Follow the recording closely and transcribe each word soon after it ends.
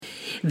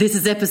This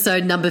is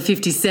episode number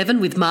 57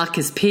 with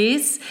Marcus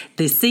Pearce,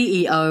 the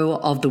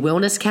CEO of The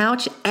Wellness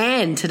Couch,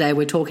 and today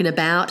we're talking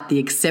about the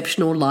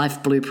Exceptional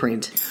Life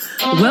Blueprint.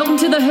 Welcome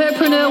to the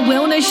Herpreneur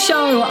Wellness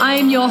Show. I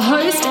am your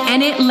host,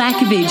 Annette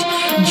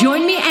Lakovich.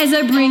 Join me as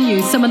I bring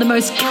you some of the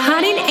most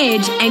cutting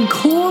edge and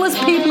coolest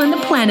people on the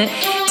planet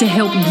to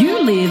help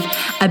you live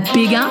a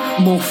bigger,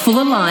 more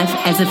fuller life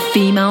as a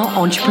female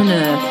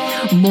entrepreneur.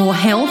 More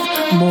health,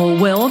 more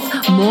wealth,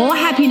 more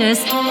happiness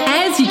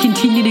as you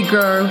continue to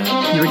grow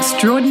your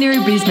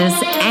extraordinary business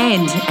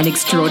and an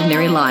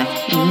extraordinary life.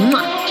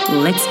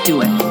 Mwah! Let's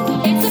do it.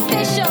 It's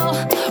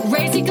official.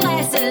 Raise your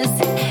glasses.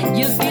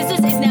 Your business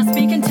is now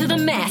speaking to the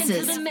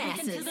masses.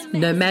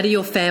 No matter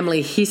your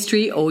family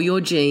history or your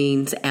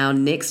genes, our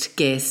next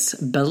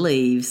guest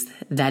believes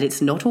that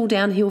it's not all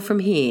downhill from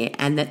here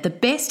and that the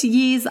best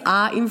years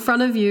are in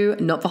front of you,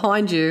 not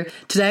behind you.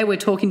 Today we're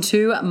talking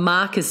to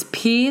Marcus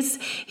Pearce.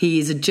 He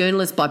is a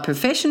journalist by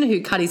profession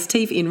who cut his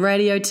teeth in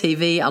radio,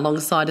 TV,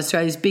 alongside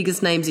Australia's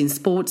biggest names in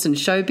sports and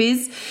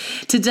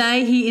showbiz.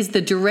 Today he is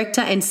the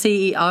director and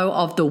CEO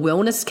of The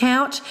Wellness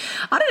Couch.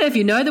 I don't know if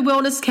you know The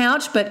Wellness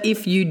Couch, but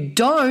if you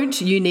don't,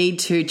 you need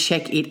to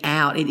check it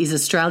out. It is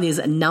Australia's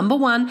 #1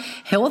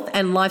 health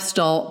and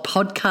lifestyle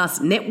podcast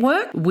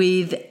network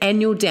with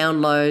annual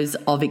downloads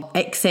of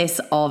excess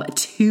of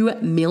 2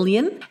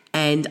 million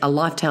and a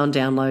lifetime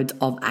downloads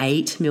of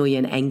 8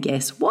 million. And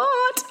guess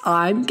what?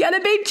 I'm going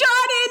to be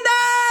joining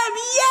them!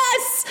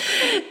 Yes!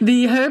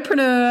 The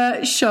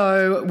Herpreneur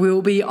Show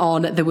will be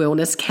on The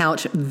Wellness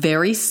Couch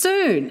very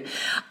soon.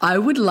 I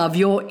would love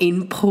your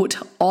input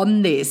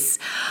on this.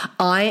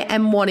 I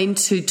am wanting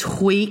to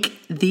tweak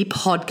the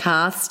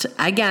podcast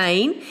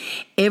again.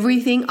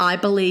 Everything I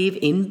believe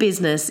in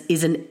business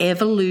is an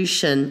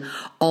evolution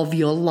of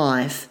your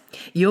life.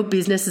 Your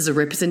business is a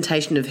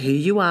representation of who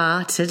you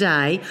are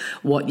today,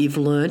 what you've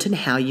learned, and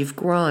how you've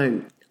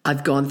grown.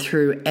 I've gone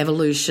through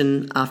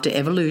evolution after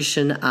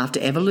evolution after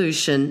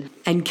evolution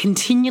and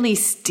continually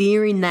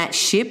steering that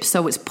ship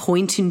so it's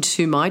pointing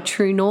to my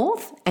true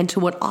north and to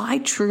what I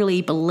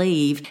truly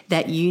believe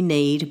that you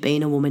need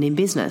being a woman in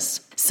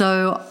business.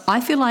 So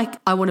I feel like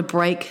I want to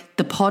break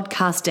the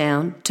podcast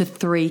down to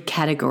 3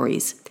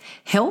 categories: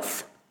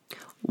 health,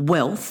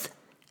 wealth,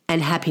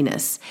 and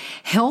happiness.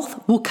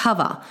 Health will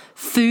cover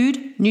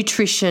food,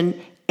 nutrition,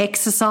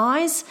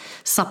 exercise,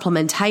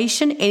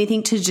 supplementation,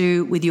 anything to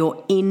do with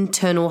your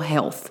internal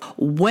health.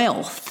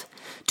 Wealth,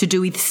 to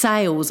do with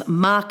sales,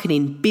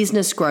 marketing,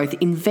 business growth,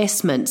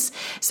 investments.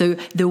 So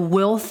the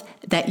wealth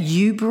that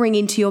you bring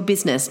into your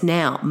business.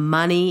 Now,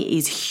 money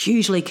is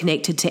hugely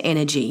connected to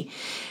energy.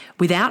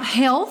 Without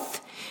health,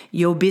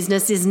 your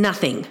business is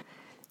nothing.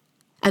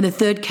 And the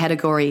 3rd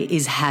category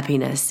is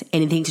happiness,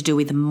 anything to do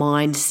with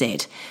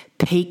mindset,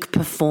 peak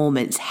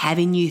performance,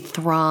 having you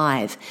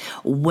thrive,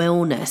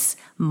 wellness,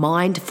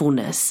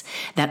 mindfulness.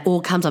 That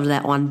all comes under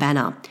that one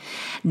banner.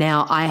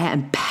 Now, I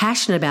am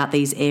passionate about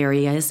these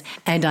areas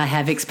and I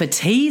have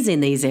expertise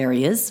in these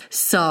areas.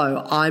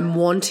 So I'm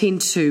wanting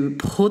to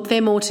put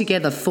them all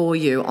together for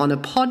you on a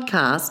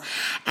podcast.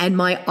 And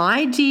my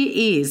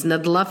idea is, and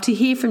I'd love to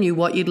hear from you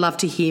what you'd love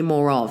to hear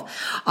more of.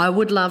 I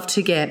would love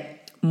to get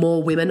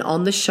more women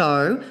on the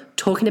show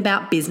talking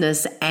about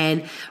business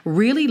and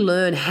really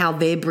learn how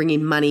they're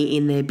bringing money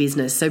in their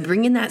business. So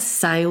bringing that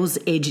sales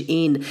edge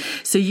in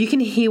so you can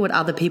hear what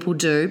other people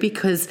do,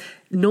 because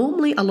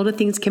normally a lot of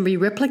things can be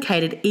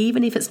replicated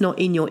even if it's not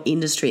in your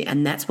industry,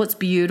 and that's what's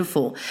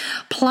beautiful.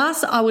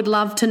 Plus, I would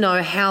love to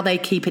know how they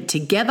keep it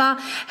together,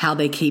 how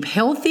they keep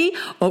healthy,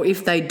 or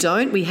if they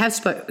don't. We have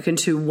spoken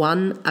to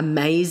one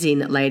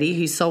amazing lady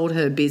who sold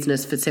her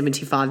business for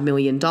 $75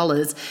 million,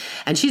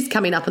 and she's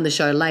coming up on the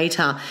show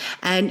later,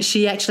 and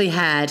she actually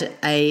had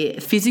a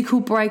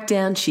physical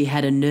breakdown, she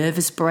had a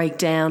nervous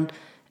breakdown,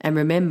 and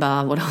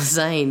remember what I was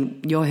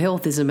saying, your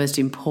health is the most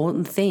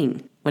important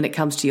thing when it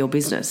comes to your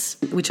business,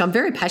 which I'm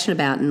very passionate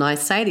about. And I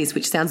say this,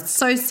 which sounds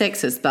so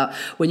sexist, but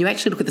when you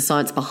actually look at the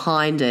science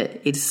behind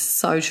it, it's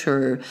so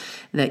true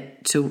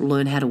that to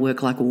learn how to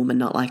work like a woman,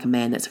 not like a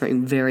man, that's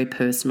something very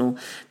personal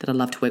that I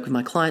love to work with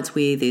my clients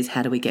with, is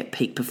how do we get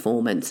peak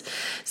performance?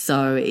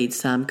 So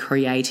it's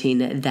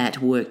creating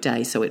that work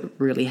day so it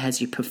really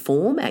has you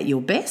perform at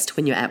your best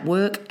when you're at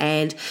work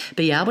and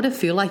be able to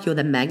feel like you're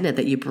the magnet,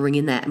 that you bring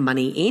in that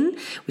money in,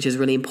 which is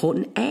really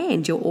important,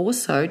 and you're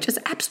also just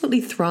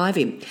absolutely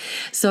thriving.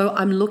 So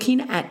I'm looking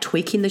at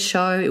tweaking the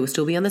show. It will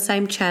still be on the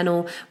same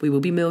channel. We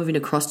will be moving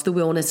across to The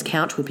Wellness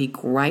Couch. It would be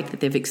great that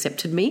they've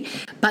accepted me.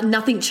 But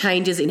nothing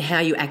changes in how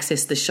you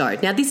access the show.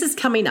 Now, this is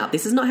coming up.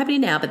 This is not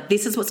happening now, but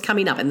this is what's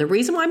coming up. And the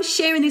reason why I'm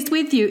sharing this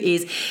with you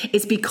is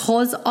it's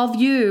because of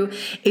you,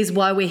 is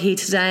why we're here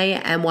today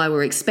and why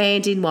we're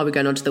expanding, why we're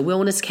going on to The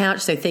Wellness Couch.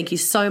 So thank you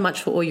so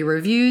much for all your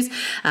reviews.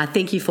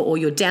 Thank you for all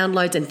your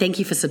downloads, and thank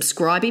you for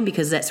subscribing,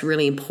 because that's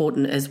really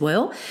important as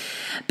well.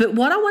 But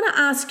what I want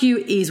to ask you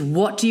is,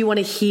 what do you want to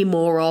to hear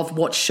more of?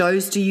 What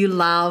shows do you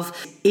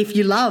love? If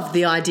you love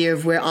the idea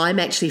of where I'm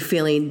actually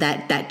feeling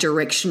that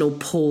directional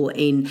pull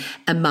in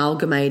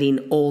amalgamating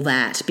all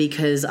that,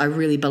 because I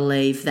really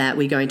believe that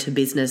we go into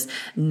business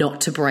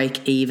not to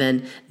break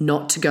even,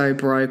 not to go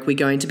broke. We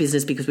go into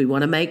business because we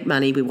want to make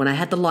money. We want to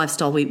have the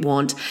lifestyle we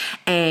want,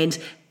 and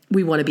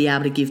we want to be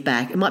able to give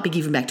back. It might be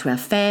giving back to our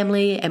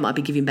family, it might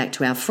be giving back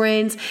to our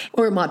friends,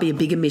 or it might be a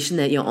bigger mission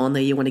that you're on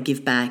that you want to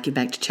give back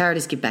to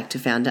charities, give back to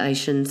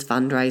foundations,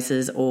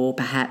 fundraisers, or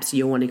perhaps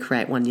you want to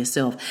create one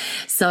yourself.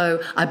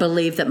 So I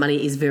believe that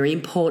money is very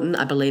important.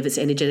 I believe it's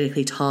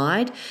energetically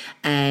tied,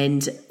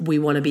 and we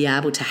want to be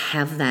able to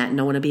have that. And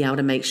I want to be able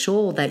to make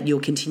sure that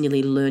you're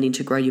continually learning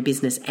to grow your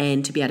business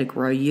and to be able to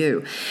grow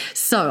you.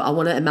 So I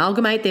want to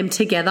amalgamate them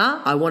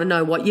together. I want to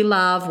know what you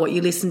love, what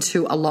you listen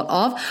to a lot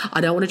of.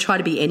 I don't want to try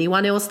to be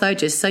anyone else though,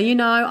 just so you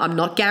know. I'm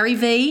not Gary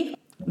Vee.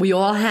 We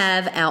all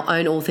have our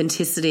own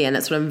authenticity, and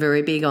that's what I'm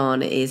very big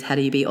on, is how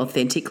do you be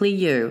authentically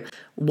you?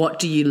 What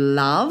do you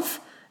love,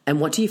 and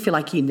what do you feel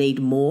like you need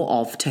more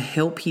of to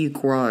help you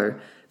grow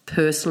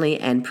personally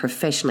and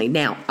professionally?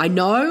 Now, I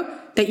know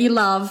that you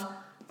love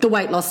the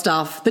weight loss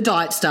stuff, the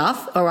diet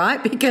stuff, all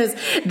right, because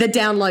the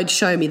downloads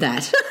show me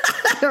that,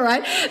 all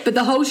right? But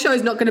the whole show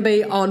is not going to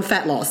be on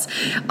fat loss.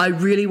 I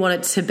really want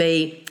it to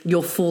be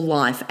your full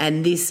life,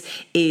 and this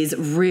is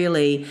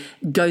really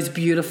goes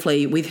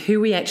beautifully with who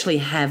we actually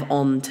have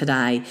on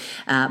today,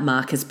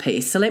 Marcus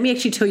Pearce. So let me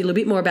actually tell you a little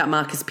bit more about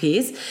Marcus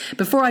Pearce.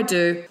 Before I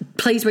do,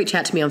 please reach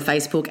out to me on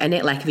Facebook.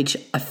 Annette Lakovich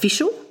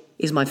Official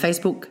is my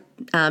Facebook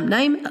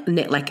name,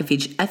 Annette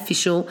Lakovich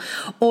Official,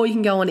 or you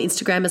can go on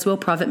Instagram as well,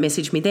 private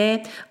message me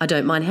there. I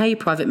don't mind how you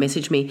private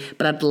message me,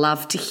 but I'd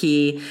love to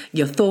hear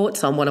your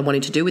thoughts on what I'm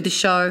wanting to do with the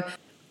show.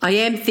 I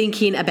am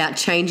thinking about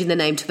changing the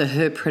name to the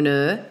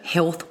Herpreneur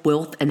Health,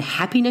 Wealth and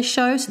Happiness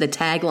Show. So the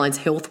tagline's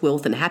Health,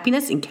 Wealth and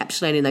Happiness,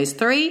 encapsulating those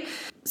three.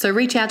 So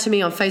reach out to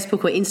me on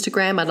Facebook or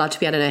Instagram. I'd love to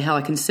be able to know how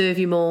I can serve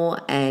you more,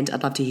 and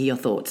I'd love to hear your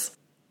thoughts.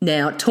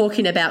 Now,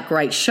 talking about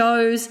great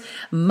shows,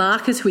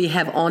 Marcus, who we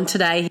have on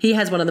today, he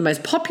has one of the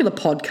most popular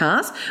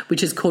podcasts,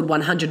 which is called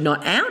 100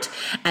 Not Out,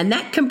 and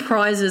that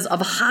comprises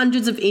of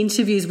hundreds of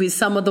interviews with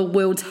some of the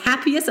world's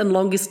happiest and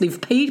longest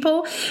lived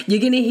people. You're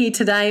going to hear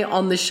today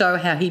on the show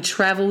how he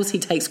travels. He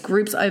takes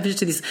groups over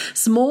to this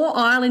small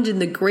island in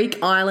the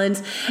Greek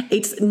islands.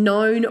 It's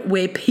known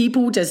where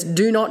people just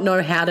do not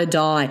know how to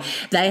die.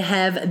 They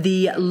have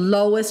the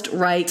lowest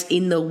rate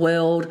in the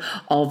world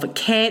of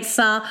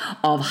cancer,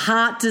 of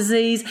heart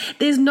disease.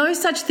 There's no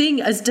such thing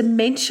as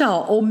dementia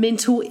or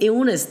mental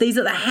illness. These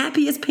are the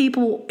happiest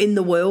people in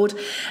the world,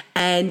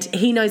 and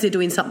he knows they're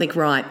doing something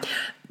right.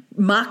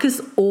 Marcus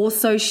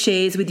also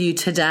shares with you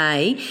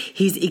today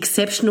his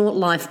exceptional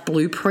life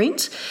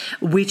blueprint,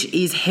 which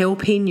is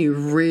helping you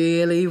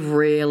really,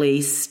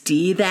 really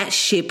steer that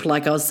ship,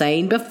 like I was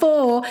saying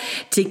before,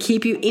 to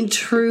keep you in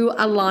true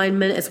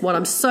alignment. It's what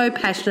I'm so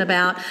passionate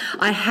about.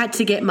 I had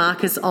to get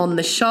Marcus on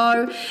the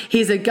show.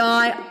 He's a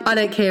guy. I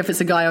don't care if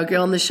it's a guy or a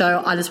girl on the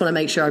show. I just want to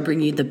make sure I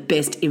bring you the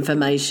best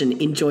information.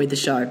 Enjoy the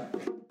show.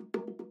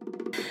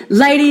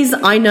 Ladies,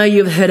 I know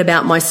you've heard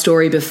about my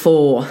story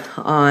before.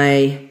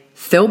 I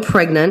fell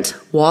pregnant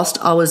whilst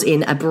I was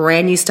in a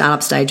brand new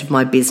startup stage of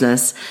my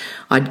business.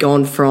 I'd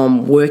gone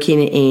from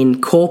working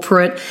in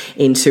corporate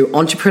into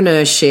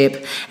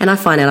entrepreneurship, and I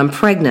find out I'm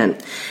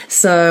pregnant.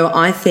 So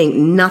I think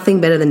nothing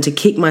better than to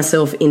kick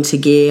myself into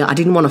gear. I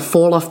didn't want to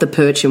fall off the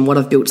perch in what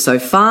I've built so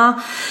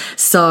far.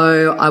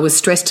 So I was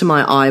stressed to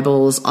my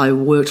eyeballs. I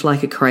worked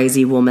like a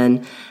crazy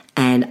woman.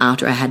 And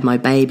after I had my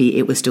baby,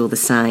 it was still the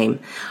same.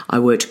 I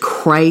worked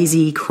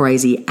crazy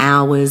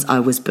hours. I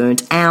was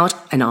burnt out,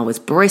 and I was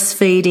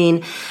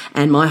breastfeeding.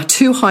 And my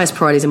two highest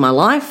priorities in my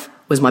life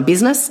was my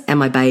business and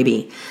my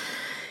baby.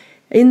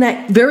 In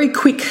that very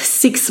quick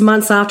 6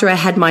 months after I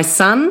had my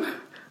son,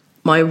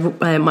 my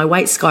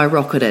weight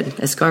skyrocketed.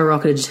 It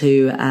skyrocketed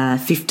to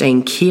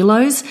 15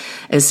 kilos.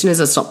 As soon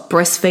as I stopped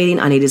breastfeeding,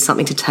 I needed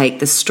something to take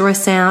the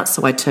stress out.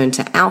 So I turned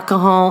to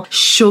alcohol,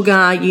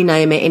 sugar, you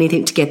name it,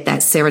 anything to get that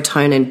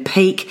serotonin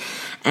peak.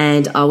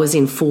 And I was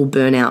in full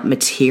burnout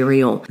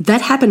material.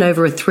 That happened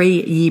over a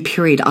 3-year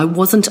period. I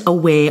wasn't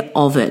aware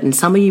of it. And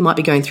some of you might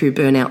be going through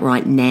burnout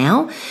right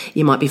now.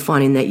 You might be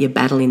finding that you're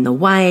battling the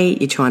weight.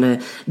 You're trying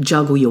to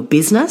juggle your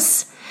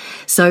business.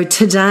 So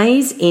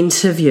today's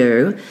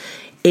interview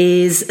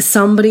is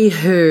somebody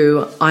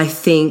who I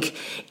think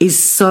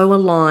is so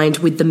aligned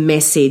with the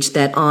message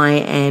that I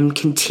am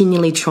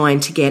continually trying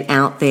to get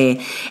out there.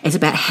 It's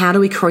about how do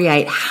we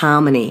create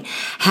harmony?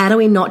 How do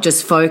we not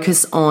just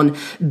focus on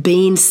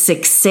being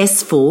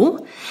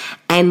successful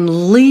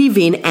and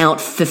leaving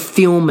out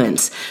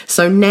fulfillment?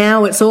 So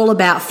now it's all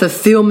about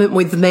fulfillment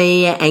with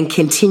me and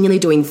continually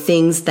doing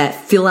things that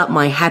fill up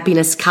my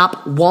happiness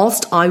cup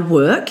whilst I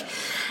work.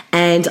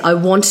 And I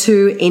want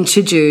to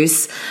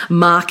introduce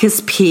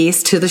Marcus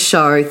Pearce to the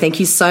show. Thank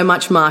you so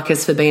much,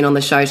 Marcus, for being on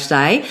the show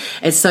today.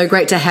 It's so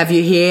great to have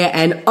you here.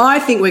 And I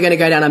think we're going to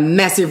go down a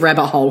massive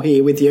rabbit hole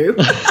here with you.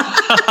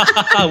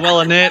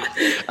 Well, Annette,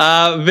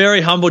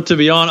 very humbled to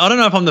be on. I don't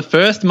know if I'm the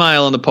first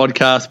male on the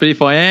podcast, but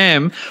if I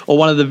am, or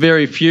one of the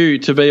very few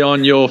to be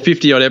on your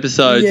 50-odd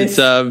episodes, yes.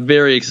 It's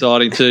very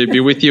exciting to be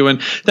with you.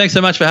 And thanks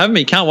so much for having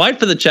me. Can't wait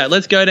for the chat.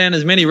 Let's go down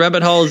as many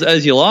rabbit holes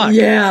as you like.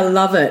 Yeah, I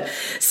love it.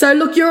 So,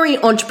 look, you're in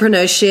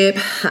entrepreneurship,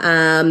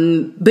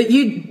 but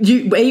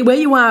you where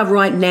you are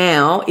right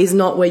now is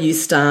not where you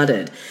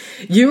started.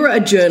 You were a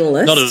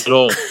journalist. Not at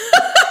all.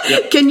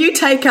 Yep. Can you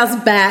take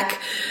us back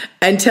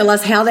and tell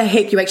us how the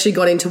heck you actually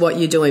got into what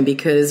you're doing?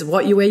 Because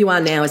where you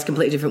are now is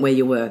completely different where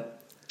you were.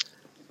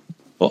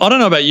 Well, I don't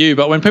know about you,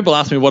 but when people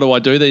ask me what do I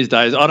do these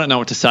days, I don't know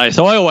what to say.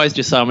 So I always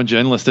just say I'm a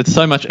journalist. It's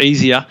so much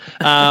easier.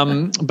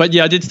 But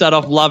yeah, I did start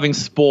off loving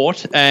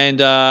sport and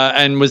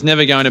was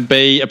never going to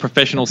be a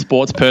professional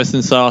sports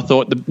person. So I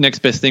thought the next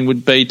best thing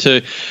would be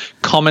to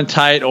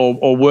commentate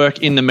or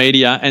work in the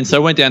media. And so I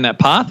went down that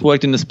path,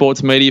 worked in the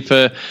sports media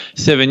for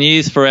 7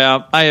 years. For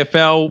our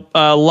AFL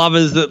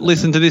lovers that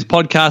listen to this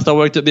podcast, I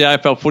worked at the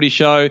AFL Footy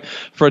Show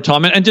for a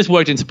time and just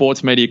worked in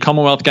sports media,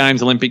 Commonwealth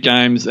Games, Olympic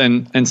Games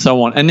and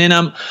so on. And then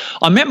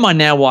I met my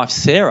now wife,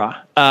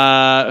 Sarah,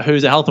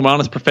 who's a health and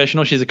wellness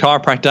professional. She's a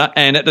chiropractor.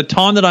 And at the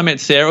time that I met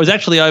Sarah, it was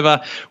actually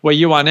over where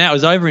you are now. It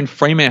was over in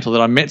Fremantle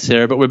that I met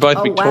Sarah, but we're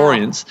both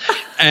Victorians. Wow.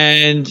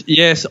 And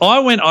yes, I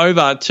went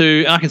over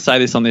to, I can say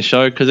this on this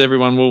show because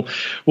everyone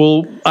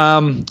will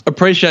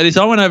appreciate this.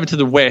 I went over to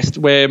the West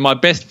where my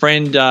best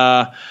friend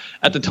at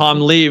the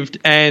time lived,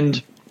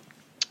 and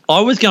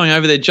I was going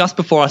over there just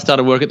before I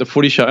started work at the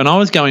Footy Show, and I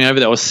was going over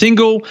there. I was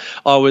single,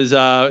 I was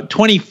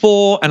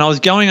 24, and I was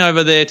going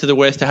over there to the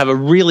West to have a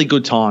really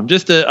good time,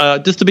 just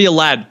to be a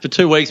lad for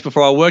 2 weeks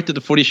before I worked at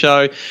the Footy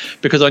Show,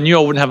 because I knew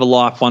I wouldn't have a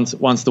life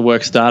once the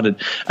work started.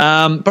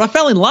 But I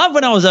fell in love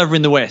when I was over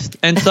in the West,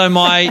 and so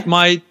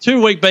my 2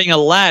 week being a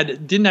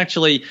lad didn't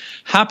actually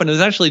happen. It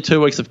was actually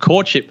 2 weeks of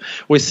courtship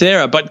with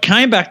Sarah, but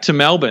came back to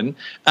Melbourne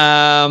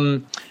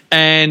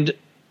and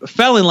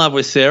fell in love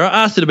with Sarah,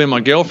 asked her to be my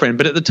girlfriend,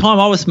 but at the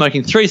time I was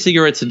smoking 3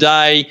 cigarettes a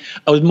day.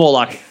 It was more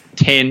like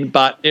 10,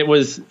 but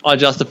I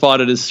justified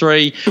it as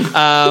 3.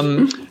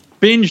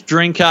 Binge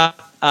drinker,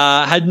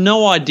 had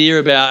no idea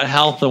about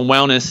health and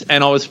wellness,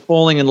 and I was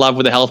falling in love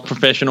with a health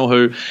professional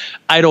who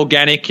ate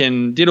organic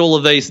and did all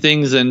of these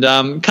things. And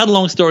cut a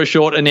long story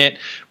short, Annette,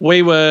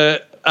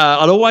 I'd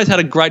always had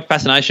a great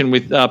fascination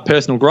with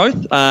personal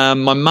growth. My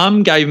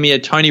mum gave me a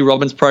Tony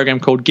Robbins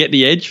program called Get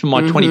the Edge for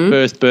my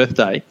 21st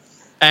birthday.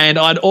 And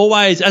I'd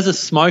always, as a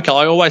smoker,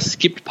 I always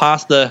skipped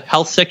past the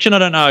health section. I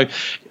don't know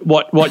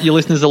what your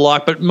listeners are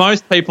like, but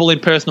most people in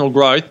personal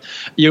growth,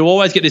 you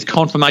always get this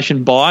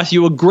confirmation bias.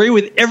 You agree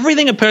with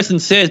everything a person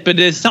says, but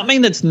there's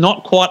something that's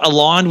not quite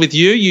aligned with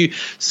you. You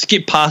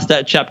skip past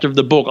that chapter of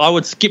the book. I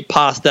would skip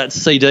past that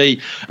CD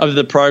of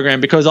the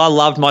program because I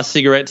loved my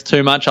cigarettes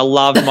too much. I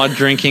loved my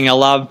drinking. I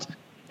loved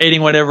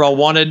eating whatever I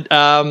wanted.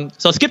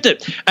 So I skipped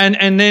it.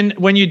 And then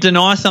when you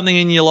deny something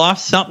in your life,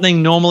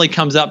 something normally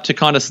comes up to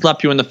kind of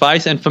slap you in the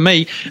face. And for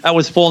me, I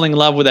was falling in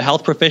love with a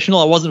health professional.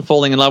 I wasn't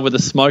falling in love with a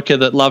smoker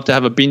that loved to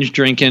have a binge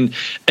drink and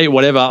eat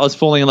whatever. I was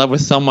falling in love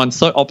with someone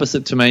so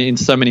opposite to me in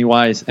so many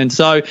ways. And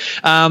so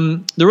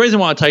the reason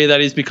why I tell you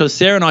that is because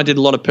Sarah and I did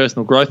a lot of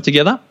personal growth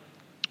together.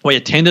 We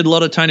attended a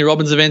lot of Tony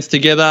Robbins events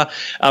together.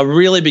 I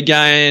really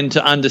began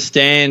to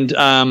understand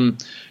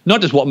not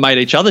just what made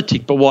each other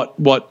tick, but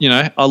what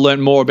I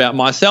learned more about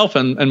myself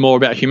and more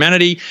about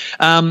humanity.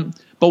 But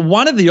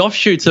one of the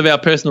offshoots of our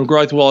personal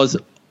growth was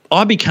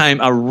I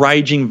became a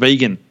raging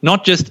vegan,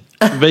 not just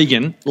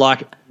vegan,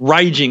 like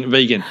raging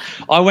vegan.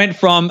 I went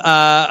from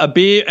I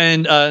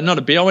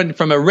went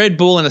from a Red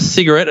Bull and a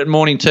cigarette at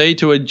morning tea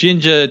to a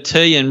ginger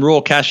tea and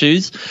raw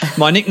cashews.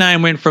 My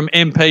nickname went from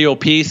MP or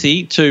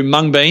Piercy to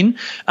Mung Bean.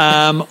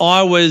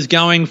 I was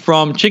going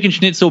from chicken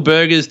schnitzel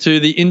burgers to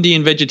the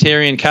Indian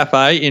Vegetarian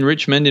Cafe in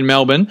Richmond in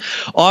Melbourne.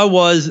 I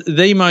was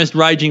the most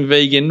raging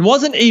vegan.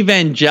 Wasn't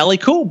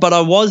evangelical, but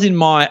I was in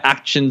my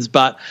actions,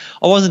 but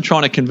I wasn't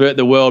trying to convert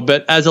the world.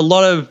 But as a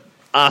lot of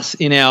us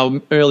in our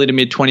early to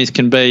mid-20s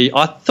can be,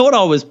 I thought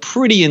I was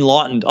pretty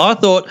enlightened. I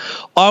thought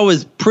I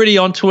was pretty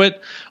onto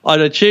it. I'd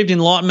achieved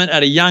enlightenment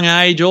at a young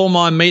age. All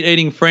my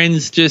meat-eating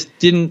friends just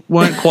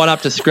weren't quite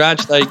up to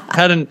scratch. They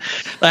hadn't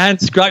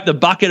scraped the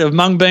bucket of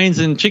mung beans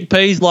and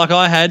chickpeas like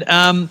I had.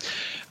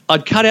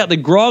 I'd cut out the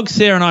grog.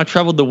 Sarah and I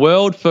travelled the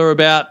world for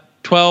about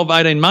 12,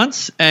 18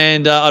 months,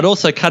 and I'd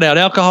also cut out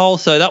alcohol.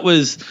 So that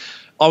was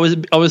I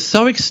was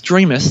so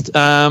extremist,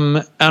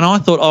 and I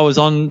thought I was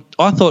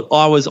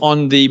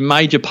on the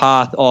major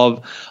path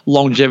of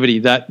longevity.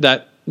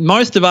 That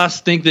most of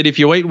us think that if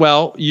you eat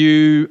well,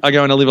 you are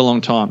going to live a long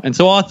time. And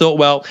so I thought,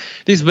 well,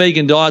 this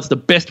vegan diet's the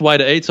best way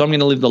to eat, so I'm going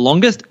to live the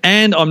longest,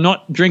 and I'm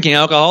not drinking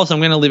alcohol, so I'm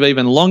going to live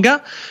even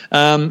longer.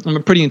 I'm a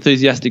pretty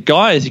enthusiastic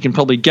guy, as you can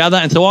probably gather,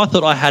 and so I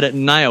thought I had it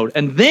nailed.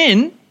 And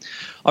then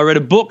I read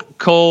a book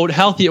called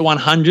Healthy at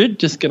 100.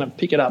 Just going to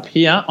pick it up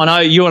here. I know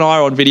you and I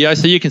are on video,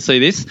 so you can see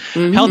this.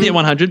 Mm-hmm. Healthy at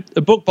 100,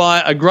 a book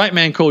by a great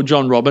man called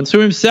John Robbins, who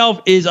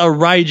himself is a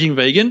raging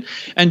vegan.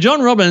 And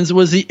John Robbins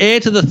was the heir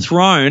to the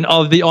throne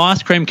of the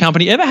ice cream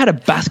company. Ever had a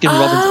Baskin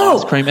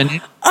Robbins ice cream? And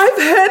I've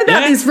heard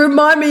about this.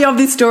 Remind me of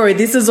this story.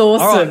 This is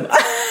awesome.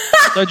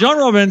 So John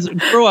Robbins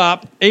grew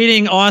up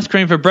eating ice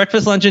cream for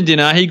breakfast, lunch and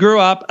dinner. He grew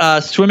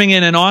up swimming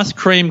in an ice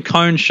cream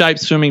cone-shaped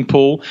swimming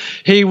pool.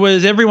 He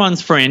was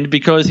everyone's friend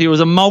because he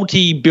was a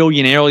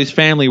multi-billionaire, or his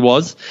family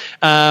was.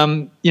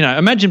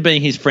 Imagine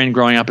being his friend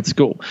growing up at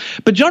school.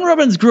 But John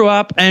Robbins grew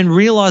up and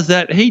realised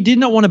that he did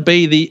not want to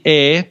be the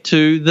heir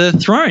to the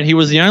throne. He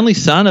was the only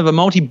son of a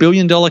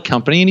multi-billion-dollar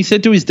company, and he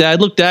said to his dad,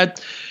 "Look, Dad,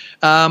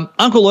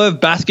 Uncle Irv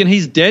Baskin,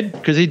 he's dead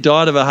because he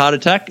died of a heart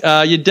attack.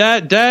 Your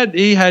dad,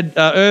 he had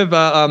Irv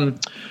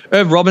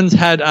Robbins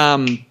had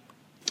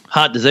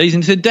heart disease,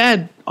 and he said,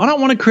 Dad, I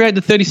don't want to create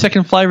the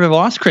 30-second flavour of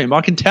ice cream.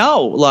 I can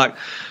tell,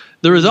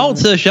 the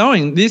results are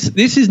showing this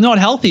is not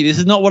healthy. This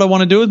is not what I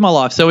want to do with my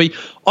life." So he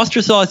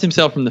ostracised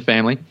himself from the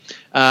family,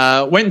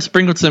 went and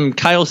sprinkled some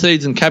kale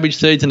seeds and cabbage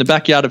seeds in the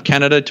backyard of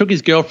Canada, took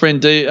his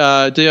girlfriend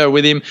Dio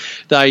with him.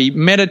 They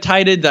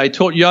meditated, they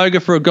taught yoga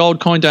for a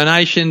gold coin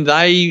donation,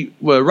 they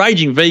were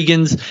raging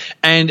vegans,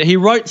 and he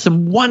wrote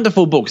some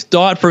wonderful books: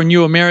 Diet for a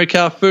New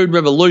America, Food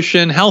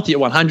Revolution, Healthy at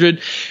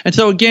 100. And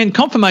so again,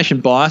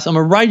 confirmation bias. I'm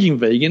a raging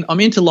vegan, I'm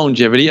into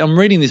longevity, I'm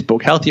reading this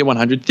book, Healthy at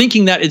 100,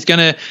 thinking that it's going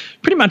to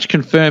pretty much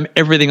confirm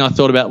everything I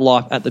thought about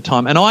life at the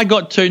time. And I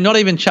got to not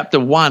even chapter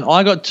 1,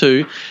 I got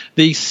to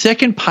the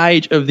second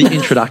page of the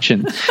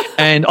introduction.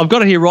 And I've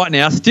got it here right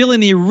now, still in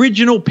the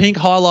original pink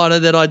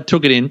highlighter that I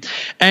took it in.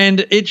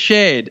 And it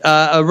shared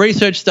a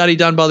research study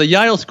done by the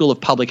Yale School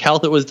of Public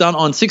Health. It was done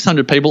on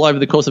 600 people over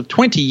the course of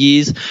 20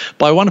 years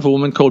by a wonderful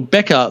woman called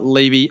Becca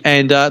Levy.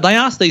 And they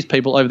asked these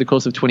people over the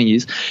course of 20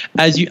 years,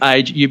 as you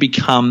age, you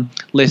become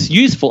less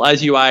useful.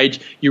 As you age,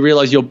 you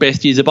realise your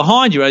best years are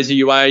behind you. As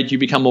you age, you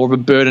become more of a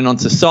burden on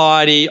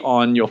society,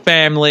 on your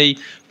family,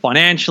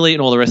 financially,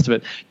 and all the rest of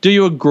it. Do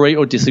you agree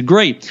or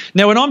disagree?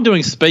 Now, when I'm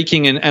doing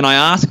speaking and I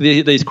ask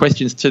these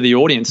questions to the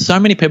audience, so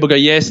many people go,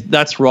 yes,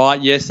 that's right,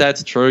 yes,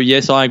 that's true,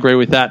 yes, I agree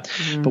with that.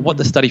 But what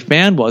the study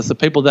found was the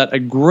people that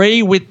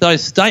agree with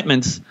those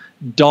statements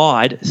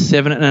died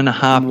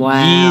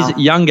 7.5 years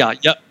younger.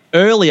 Yep.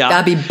 Earlier.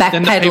 That'd be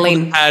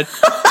backpedaling.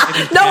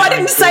 No, I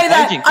didn't say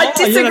that. Aging. I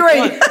disagree.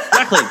 Yeah,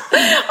 exactly.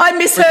 I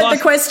misheard the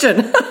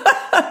question.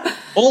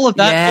 All of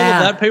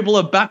that, people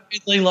are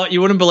backpedaling like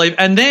you wouldn't believe.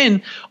 And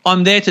then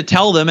I'm there to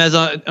tell them, as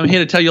I'm here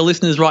to tell your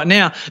listeners right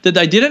now, that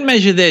they didn't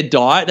measure their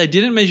diet, they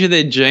didn't measure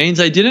their genes,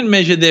 they didn't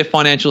measure their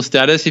financial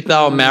status, if they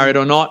were married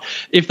or not,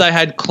 if they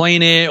had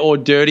clean air or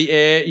dirty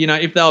air,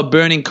 if they were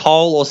burning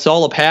coal or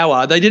solar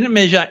power. They didn't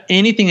measure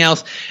anything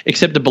else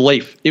except a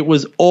belief. It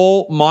was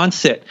all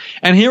mindset.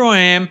 And here I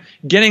am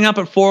getting up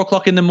at 4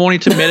 o'clock in the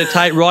morning to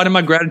meditate, writing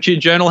my gratitude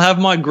journal, have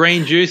my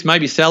green juice,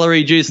 maybe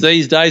celery juice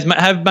these days,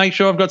 make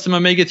sure I've got some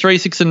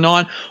omega-3, 6 and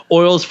 9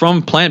 oils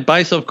from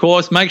plant-based, of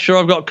course, make sure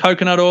I've got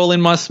coconut oil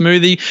in my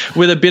smoothie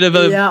with a bit of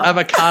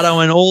avocado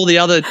and all the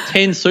other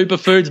 10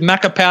 superfoods,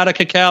 maca powder,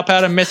 cacao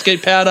powder,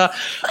 mesquite powder,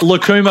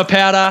 lucuma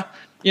powder,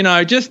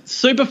 just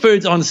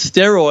superfoods on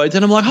steroids.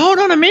 And I'm like, hold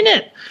on a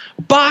minute,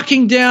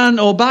 barking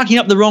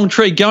up the wrong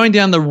tree, going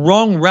down the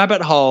wrong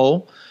rabbit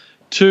hole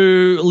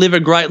to live a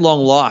great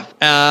long life.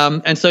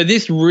 And so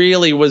this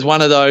really was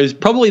one of those,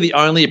 probably the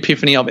only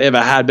epiphany I've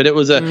ever had, but it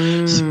was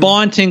a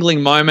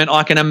spine-tingling moment.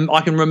 I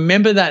can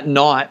remember that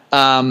night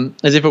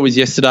as if it was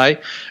yesterday,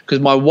 because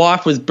my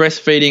wife was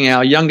breastfeeding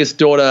our youngest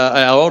daughter,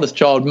 our oldest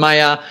child,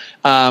 Maya.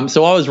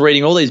 So I was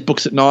reading all these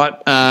books at night.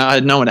 I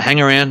had no one to hang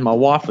around. My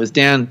wife was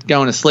down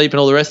going to sleep and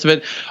all the rest of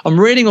it. I'm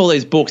reading all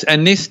these books,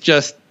 and this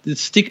just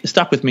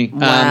stuck with me.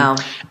 Wow.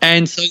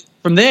 And so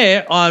from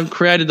there, I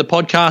created the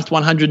podcast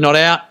 100 Not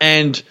Out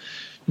and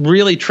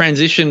really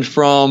transitioned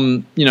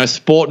from,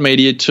 sport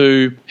media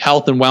to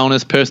health and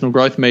wellness, personal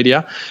growth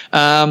media.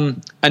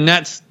 And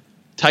that's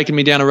taken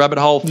me down a rabbit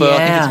hole for, I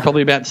think it's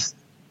probably about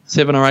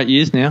 7 or 8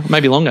 years now,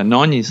 maybe longer,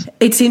 9 years.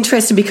 It's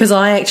interesting because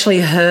I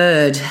actually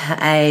heard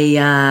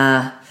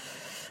I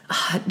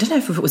don't know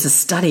if it was a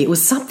study. It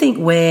was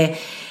something where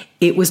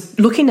it was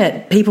looking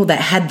at people that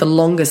had the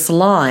longest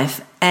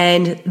life,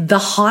 and the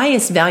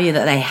highest value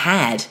that they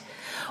had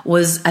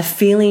was a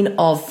feeling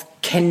of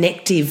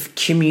connective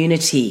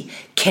community,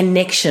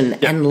 connection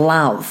and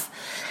love.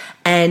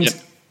 And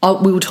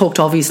we talked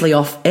obviously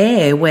off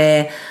air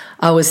where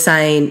I was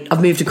saying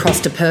I've moved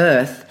across to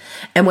Perth.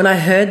 And when I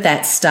heard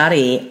that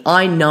study,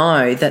 I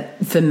know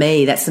that for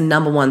me, that's the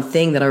number one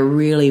thing that I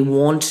really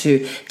want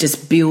to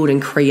just build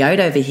and create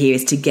over here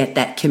is to get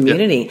that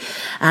community.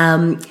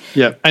 And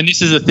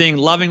this is the thing,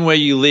 loving where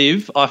you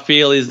live, I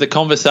feel, is the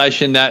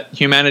conversation that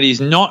humanity is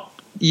not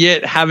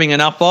yet having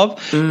enough of.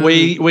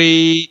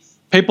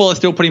 People are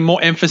still putting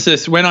more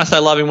emphasis. When I say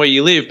loving where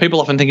you live,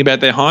 people often think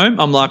about their home.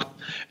 I'm like,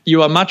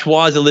 you are much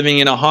wiser living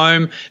in a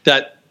home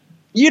that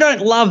you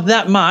don't love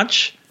that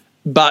much,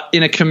 but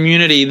in a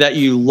community that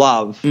you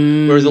love.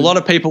 Whereas a lot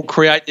of people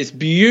create this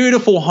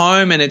beautiful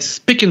home and it's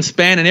spick and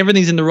span and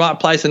everything's in the right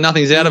place and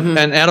nothing's out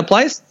of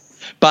place.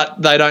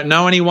 But they don't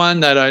know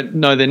anyone. They don't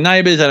know their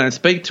neighbours. They don't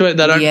speak to it.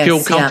 They don't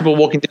feel comfortable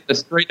walking down the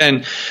street.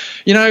 And,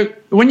 you know,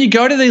 when you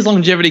go to these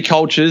longevity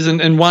cultures,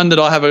 and one that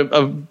I have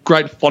a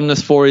great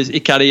fondness for is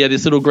Ikaria,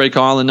 this little Greek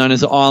island known as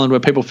the island where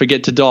people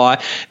forget to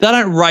die. They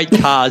don't rate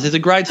cars. There's a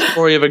great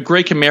story of a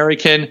Greek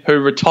American who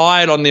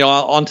retired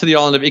onto the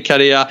island of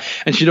Ikaria,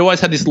 and she'd always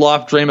had this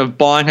life dream of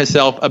buying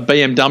herself a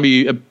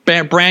BMW,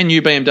 a brand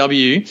new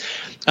BMW.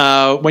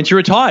 When she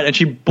retired, and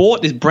she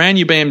bought this brand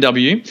new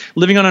BMW,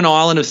 living on an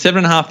island of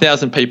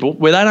 7,500 people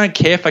where they don't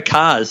care for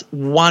cars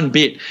one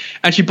bit.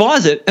 And she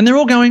buys it, and they're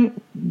all going,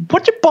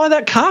 "What'd you buy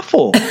that car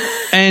for?"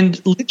 And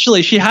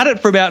literally, she had it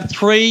for about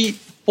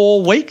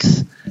 3-4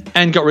 weeks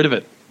and got rid of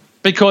it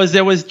because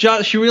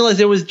she realized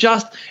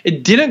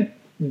it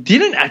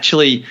didn't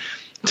actually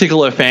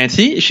tickle her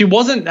fancy. She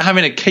wasn't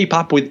having to keep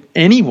up with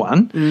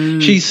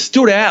anyone. She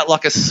stood out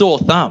like a sore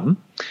thumb.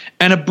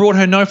 And it brought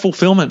her no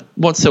fulfillment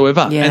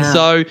whatsoever. Yeah. And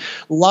so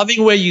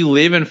loving where you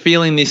live and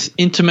feeling this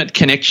intimate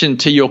connection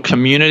to your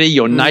community,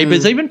 your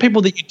neighbours, even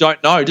people that you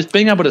don't know, just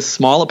being able to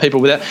smile at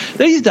people without –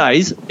 these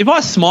days, if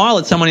I smile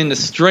at someone in the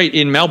street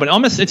in Melbourne,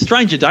 it's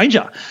stranger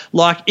danger.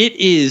 Like it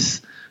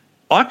is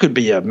 – I could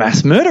be a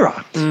mass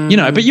murderer, you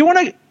know, but you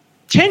want to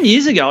 – 10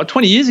 years ago or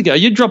 20 years ago,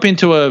 you'd drop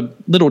into a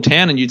little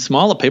town and you'd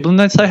smile at people and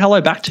they'd say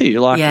hello back to you.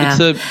 Like it's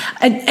a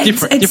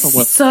different world.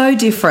 It's so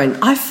different.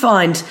 I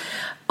find –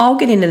 I'll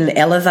get in an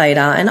elevator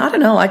and I don't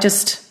know,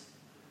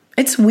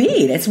 it's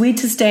weird. It's weird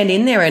to stand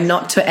in there and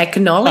not to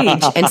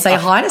acknowledge and say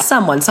hi to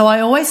someone. So I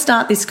always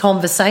start this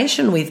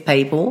conversation with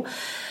people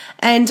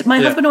and my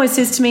husband always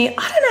says to me,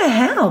 I don't know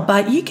how,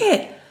 but you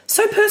get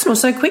so personal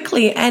so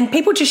quickly and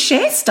people just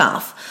share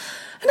stuff.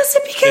 And I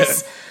said,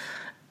 because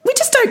we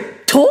just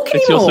don't talk anymore.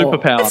 It's your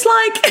superpower. It's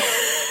like...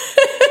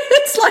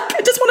 It's like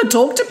I just want to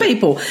talk to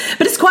people.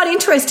 But it's quite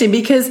interesting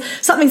because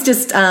something's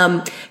just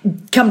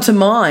come to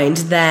mind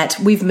that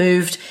we've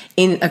moved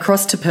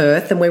across to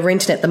Perth and we're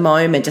renting at the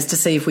moment just to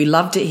see if we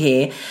loved it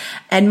here.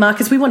 And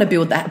Marcus, we want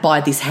to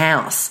buy this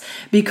house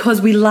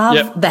because we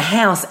love the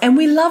house and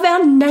we love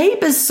our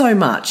neighbours so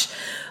much.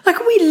 Like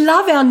we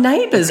love our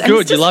neighbours.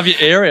 Good, you love your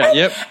area,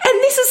 And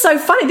this is so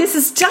funny. This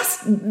is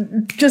just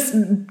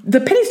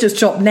the penny's just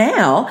dropped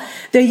now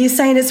that you're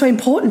saying it's so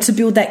important to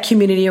build that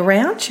community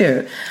around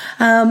you.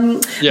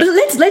 But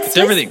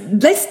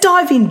let's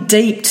dive in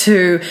deep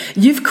to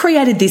you've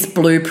created this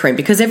blueprint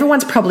because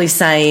everyone's probably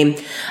saying,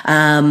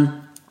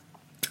 oh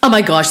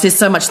my gosh, there's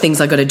so much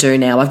things I've got to do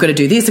now. I've got to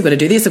do this, I've got to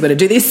do this, I've got to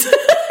do this.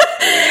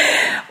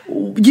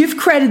 You've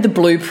created the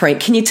blueprint.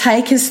 Can you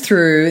take us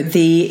through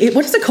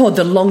what is it called?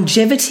 The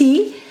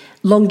longevity?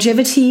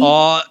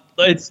 I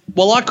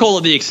call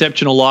it the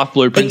exceptional life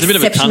blueprint. It's a bit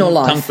of a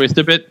tongue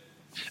twister, but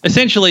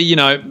essentially, you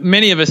know,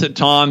 many of us at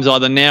times,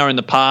 either now or in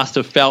the past,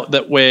 have felt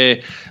that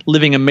we're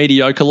living a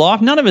mediocre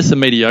life. None of us are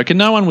mediocre.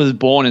 No one was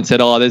born and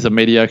said, oh, there's a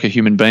mediocre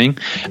human being.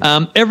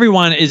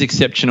 Everyone is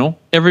exceptional.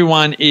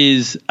 Everyone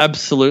is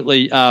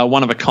absolutely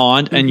one of a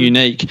kind and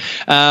unique.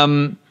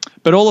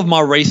 But all of my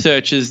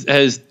research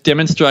has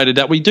demonstrated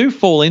that we do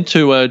fall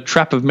into a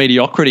trap of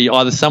mediocrity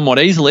either somewhat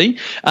easily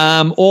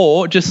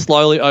or just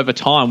slowly over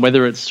time,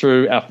 whether it's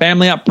through our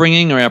family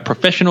upbringing or our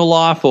professional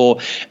life or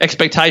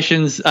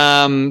expectations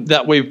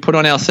that we've put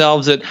on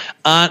ourselves that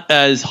aren't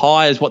as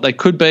high as what they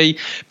could be.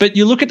 But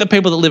you look at the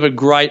people that live a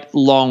great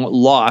long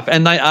life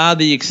and they are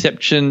the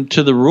exception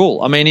to the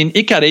rule. I mean, in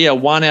Ikaria,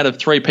 1 out of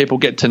 3 people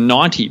get to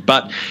 90.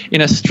 But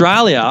in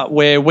Australia,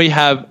 where we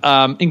have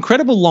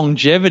incredible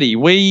longevity,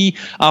 we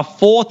are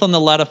 4th on the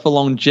ladder for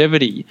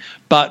longevity,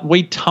 but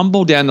we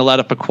tumble down the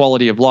ladder for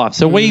quality of life.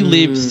 So we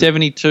live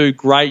 72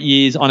 great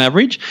years on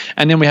average,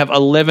 and then we have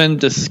 11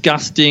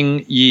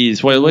 disgusting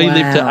years where we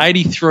live to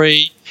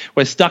 83.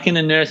 We're stuck in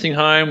a nursing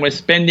home. We're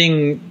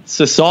spending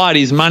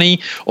society's money,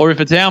 or if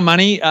it's our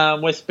money,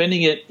 we're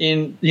spending it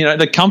in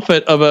the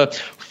comfort of a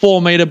 4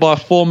 metre by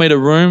 4 metre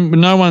room.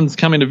 No one's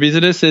coming to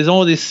visit us. There's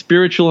all this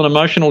spiritual and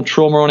emotional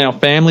trauma on our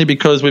family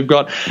because we've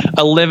got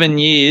 11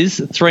 years,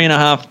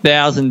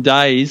 3,500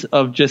 days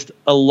of just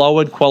a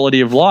lowered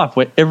quality of life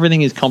where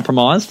everything is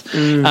compromised.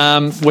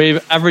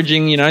 We're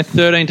averaging,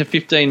 13 to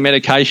 15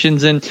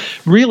 medications, and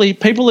really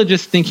people are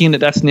just thinking that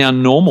that's now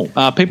normal.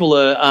 People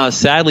are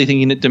sadly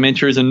thinking that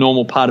dementia is a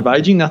normal part of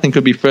aging. Nothing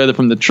could be further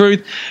from the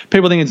truth.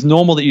 People think it's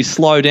normal that you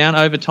slow down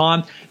over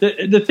time.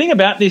 The thing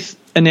about this,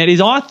 Annette,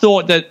 is I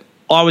thought that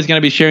I was going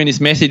to be sharing this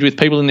message with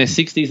people in their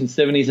 60s and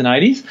 70s and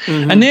 80s.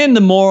 And then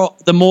the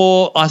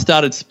more I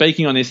started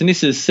speaking on this, and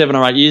this is 7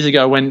 or 8 years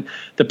ago when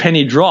the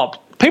penny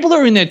dropped, people that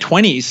are in their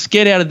 20s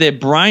scared out of their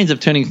brains of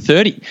turning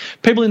 30.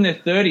 People in their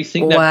 30s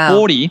think that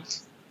 40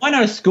 – I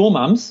know school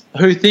mums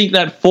who think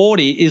that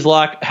 40 is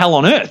like hell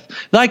on earth.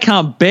 They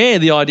can't bear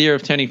the idea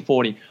of turning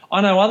 40. I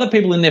know other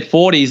people in their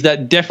 40s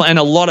that definitely – and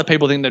a lot of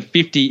people think that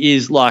 50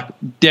 is like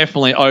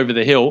definitely over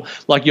the hill,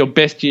 like your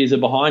best years are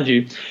behind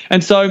you.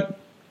 And so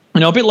 –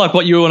 a bit like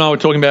what you and I were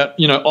talking about,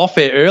 off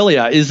air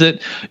earlier, is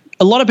that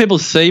a lot of people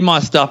see my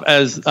stuff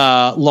as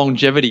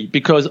longevity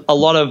because a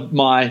lot of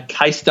my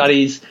case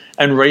studies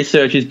and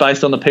research is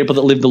based on the people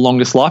that live the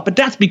longest life. But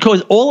that's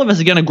because all of us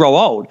are going to grow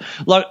old.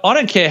 Like, I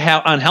don't care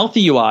how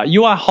unhealthy you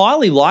are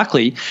highly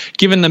likely,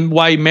 given the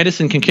way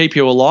medicine can keep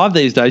you alive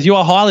these days, you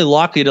are highly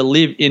likely to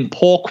live in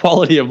poor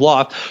quality of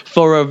life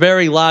for a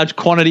very large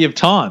quantity of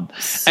time.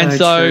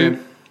 So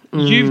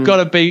you've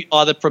got to be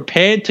either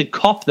prepared to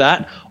cop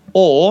that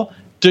or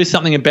do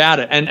something about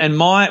it. And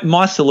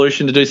my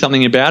solution to do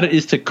something about it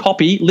is to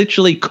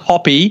literally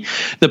copy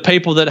the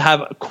people that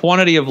have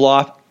quantity of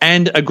life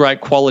and a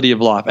great quality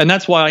of life. And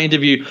that's why I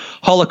interview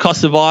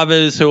Holocaust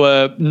survivors who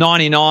are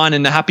 99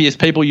 and the happiest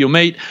people you'll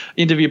meet,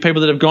 interview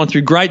people that have gone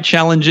through great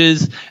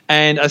challenges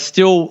and are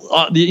still,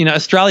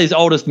 Australia's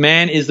oldest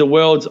man is the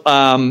world's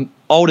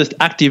oldest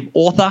active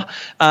author,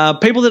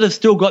 people that have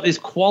still got this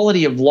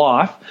quality of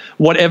life,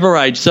 whatever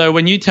age. So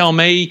when you tell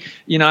me,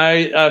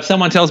 if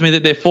someone tells me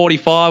that they're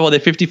 45 or they're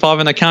 55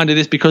 and they can't do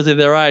this because of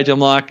their age, I'm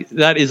like,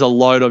 that is a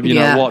load of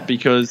know what,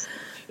 because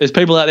there's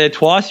people out there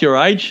twice your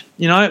age.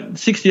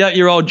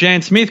 68-year-old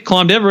Jan Smith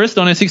climbed Everest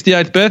on her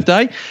 68th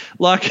birthday.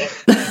 Like,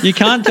 you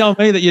can't tell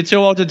me that you're too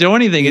old to do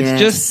anything. It's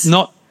just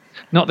not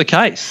the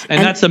case.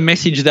 And that's a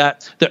message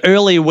that the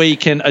earlier we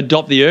can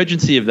adopt the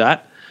urgency of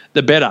that,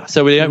 the better.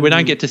 So we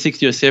don't get to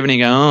 60 or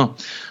 70 and go,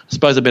 I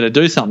suppose I better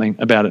do something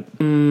about it.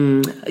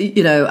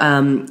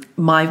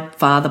 My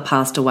father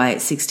passed away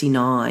at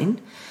 69,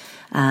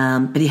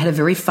 but he had a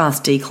very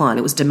fast decline.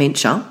 It was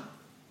dementia.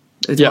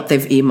 Is what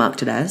they've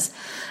earmarked it as.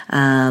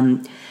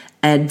 And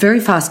very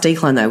fast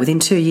decline, though, within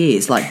 2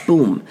 years, like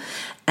boom.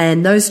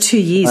 And those 2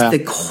 years, the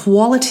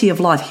quality of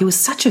life, he was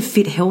such a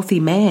fit, healthy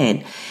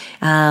man.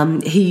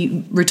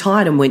 He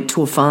retired and went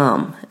to a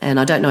farm, and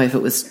I don't know if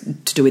it was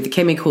to do with the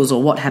chemicals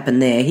or what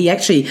happened there. He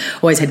actually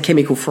always had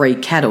chemical-free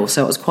cattle,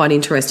 so it was quite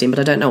interesting, but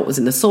I don't know what was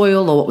in the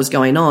soil or what was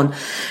going on.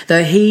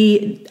 Though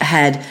he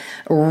had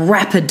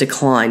rapid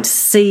decline,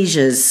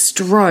 seizures,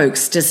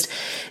 strokes, just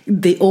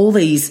all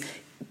these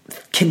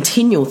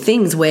continual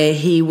things where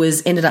he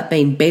ended up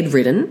being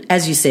bedridden,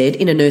 as you said,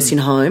 in a nursing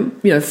home,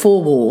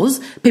 4 wars.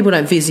 People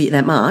don't visit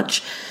that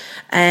much.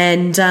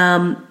 And,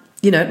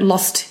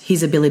 lost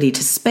his ability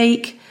to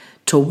speak,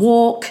 to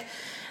walk.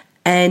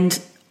 And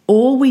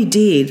all we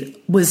did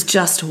was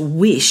just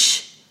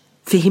wish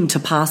for him to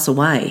pass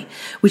away,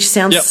 which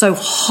sounds so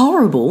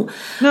horrible.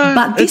 No,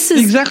 but this is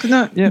exactly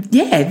that.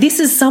 Yeah, this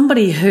is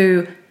somebody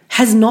who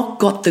has not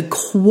got the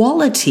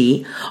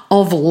quality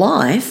of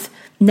life.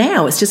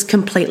 Now it's just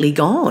completely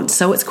gone.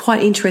 So it's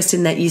quite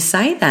interesting that you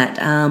say that,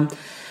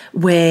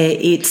 where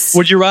it's...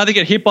 Would you rather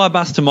get hit by a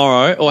bus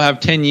tomorrow or have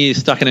 10 years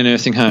stuck in a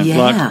nursing home?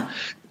 Yeah.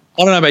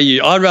 I don't know about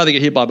you. I'd rather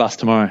get hit by a bus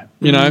tomorrow.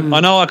 I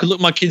know I could look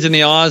my kids in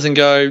the eyes and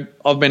go,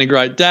 I've been a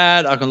great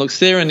dad. I can look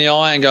Sarah in the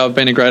eye and go, I've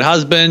been a great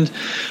husband.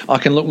 I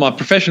can look my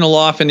professional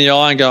life in the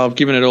eye and go, I've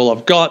given it all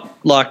I've got.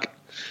 Like,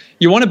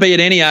 you want to be at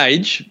any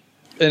age...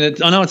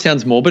 And I know it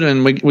sounds morbid,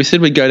 and we said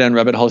we'd go down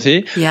rabbit holes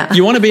here. Yeah.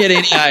 You want to be at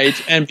any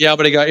age and be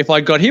able to go, if I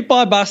got hit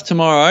by a bus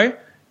tomorrow,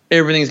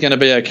 everything's going to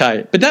be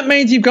okay. But that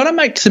means you've got to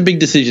make some big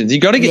decisions.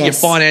 You've got to get your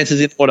finances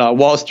in order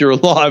whilst you're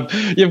alive.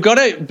 You've got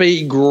to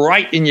be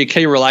great in your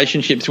key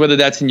relationships, whether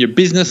that's in your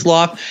business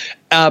life,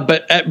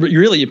 but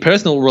really your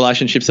personal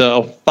relationships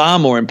are far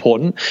more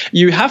important.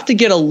 You have to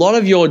get a lot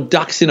of your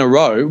ducks in a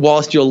row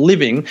whilst you're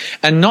living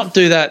and not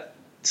do that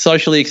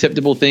socially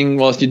acceptable thing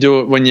whilst you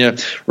do it when you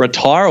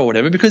retire or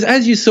whatever, because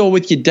as you saw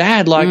with your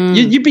dad, like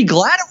you'd be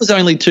glad it was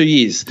only 2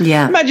 years.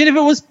 Yeah. Imagine if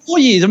it was 4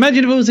 years.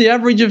 Imagine if it was the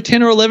average of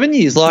 10 or 11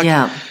 years.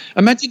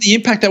 Imagine the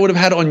impact that would have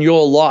had on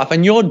your life,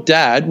 and your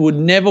dad would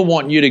never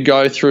want you to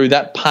go through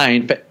that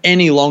pain for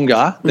any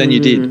longer than you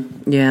did.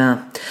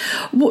 Yeah.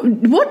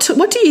 What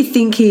do you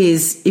think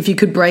is, if you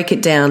could break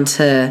it down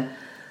to,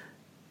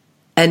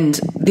 and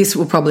this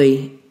will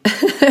probably...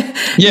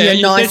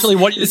 essentially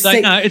what you're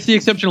saying. No, it's the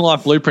Exceptional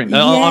Life Blueprint. What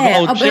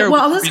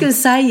I was going to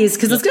say is,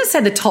 because I was going to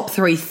say the top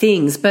 3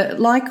 things, but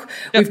like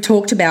we've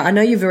talked about, I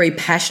know you're very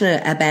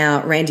passionate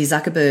about Randy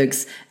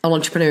Zuckerberg's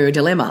Entrepreneurial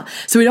Dilemma,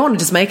 so we don't want to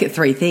just make it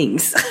 3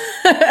 things.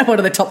 What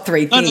are the top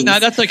 3 things? No,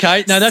 that's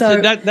okay. No,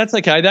 that's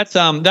okay. That's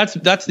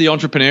the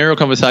entrepreneurial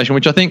conversation,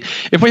 which I think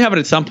if we have it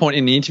at some point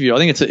in the interview, I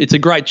think it's a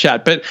great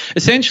chat. But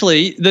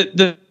essentially,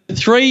 the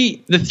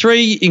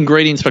three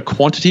ingredients for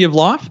quantity of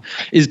life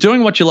is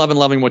doing what you love and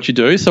loving what you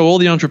do. So all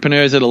the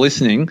entrepreneurs that are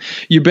listening,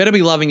 you better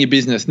be loving your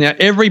business. Now,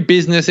 every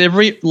business,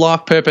 every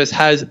life purpose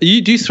has. Do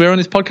you swear on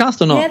this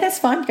podcast or not? Yeah, that's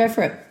fine. Go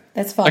for it.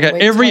 That's fine. Okay,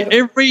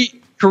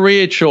 every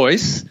career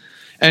choice,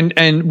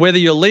 and whether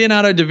you're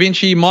Leonardo da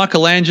Vinci,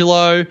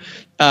 Michelangelo,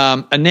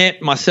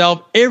 Annette,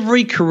 myself,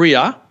 every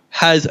career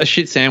has a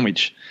shit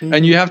sandwich,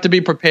 and you have to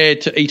be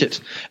prepared to eat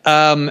it.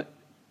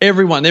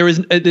 everyone.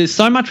 There's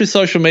so much with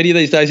social media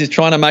these days is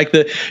trying to make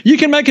you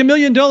can make $1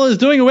 million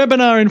doing a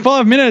webinar in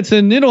 5 minutes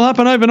and it'll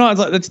happen overnight. It's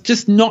like, that's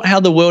just not how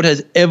the world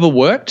has ever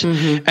worked.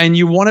 And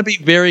you want to be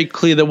very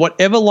clear that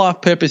whatever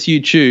life purpose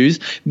you choose,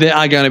 there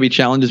are going to be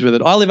challenges with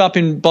it. I live up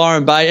in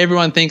Byron Bay.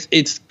 Everyone thinks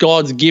it's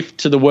God's gift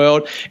to the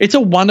world. It's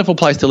a wonderful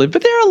place to live,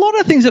 but there are a lot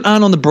of things that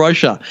aren't on the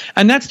brochure,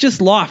 and that's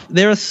just life.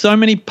 There are so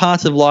many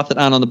parts of life that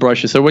aren't on the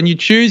brochure. So when you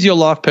choose your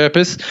life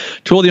purpose,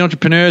 to all the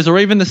entrepreneurs or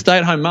even the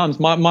stay-at-home mums,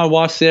 my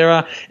wife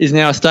Sarah is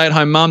now a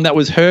stay-at-home mum. That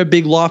was her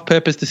big life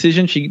purpose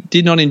decision. She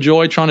did not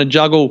enjoy trying to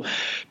juggle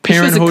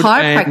parenthood. She was a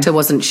chiropractor,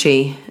 wasn't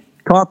she?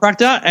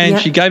 Chiropractor, and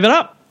she gave it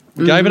up.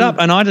 Gave it up,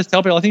 and I just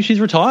tell people I think she's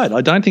retired. I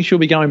don't think she'll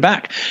be going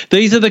back.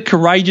 These are the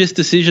courageous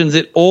decisions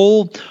that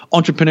all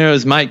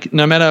entrepreneurs make,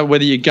 no matter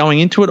whether you're going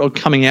into it or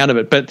coming out of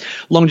it. But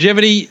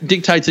longevity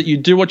dictates that you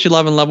do what you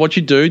love and love what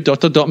you do, ...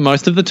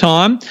 most of the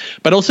time,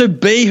 but also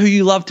be who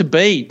you love to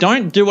be.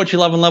 Don't do what you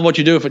love and love what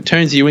you do if it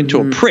turns you into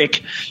a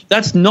prick.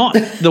 That's not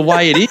the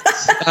way it is.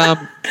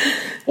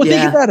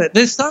 Think about it.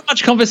 There's so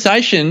much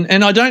conversation,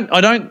 and I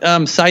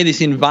don't say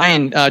this in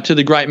vain to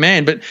the great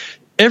man, but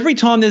every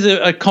time there's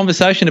a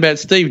conversation about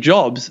Steve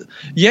Jobs,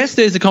 yes,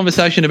 there's a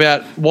conversation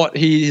about what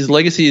his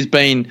legacy has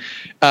been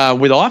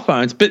with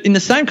iPhones, but in the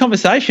same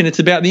conversation, it's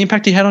about the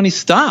impact he had on his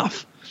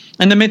staff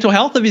and the mental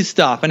health of his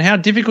staff and how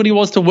difficult he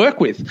was to work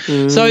with.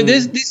 So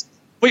there's this.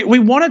 We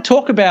want to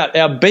talk about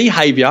our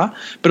behaviour,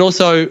 but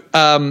also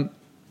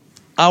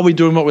are we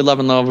doing what we love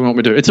and loving what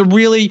we do? It's a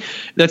really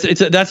that's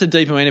a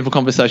deep and meaningful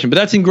conversation. But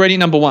that's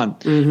ingredient number one.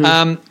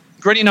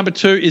 Ingredient number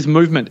two is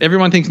movement.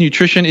 Everyone thinks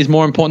nutrition is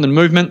more important than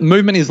movement.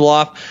 Movement is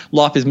life.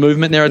 Life is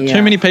movement. There are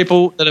too many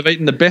people that have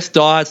eaten the best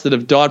diets that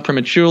have died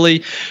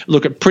prematurely.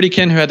 Look at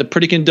Pritikin, who had the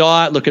Pritikin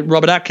diet. Look at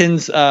Robert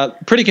Atkins.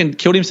 Pritikin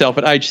killed himself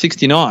at age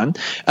 69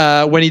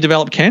 when he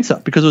developed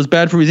cancer because it was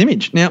bad for his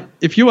image. Now,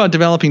 if you are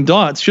developing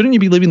diets, shouldn't you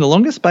be living the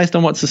longest based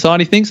on what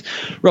society thinks?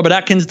 Robert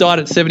Atkins died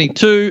at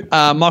 72.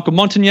 Michael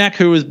Montagnac,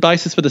 who was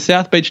basis for the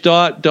South Beach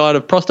diet, died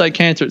of prostate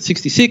cancer at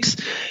 66.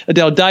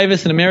 Adele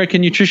Davis, an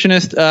American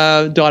nutritionist,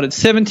 died at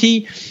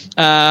 70.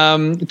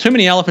 Too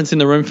many elephants in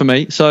the room for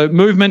me. So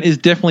movement is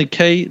definitely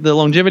key. The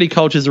longevity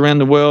cultures around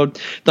the world,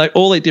 they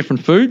all eat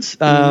different foods,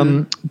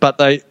 but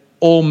they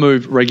all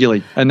move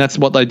regularly, and that's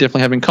what they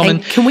definitely have in common.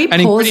 And can we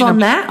pause on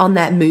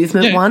that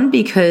movement one?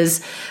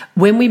 Because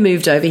when we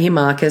moved over here,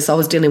 Marcus, I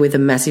was dealing with a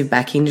massive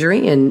back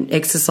injury, and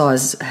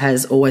exercise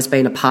has always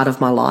been a part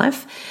of my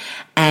life.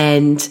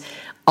 And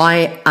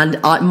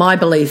my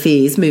belief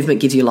is movement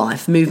gives you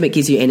life. Movement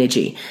gives you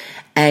energy.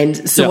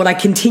 And so what I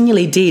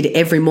continually did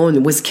every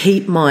morning was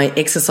keep my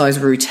exercise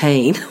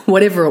routine,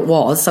 whatever it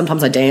was.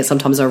 Sometimes I dance,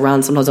 sometimes I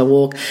run, sometimes I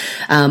walk.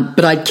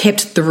 But I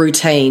kept the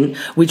routine,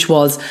 which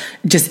was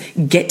just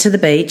get to the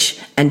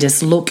beach and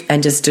just look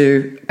and just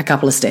do a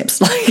couple of steps.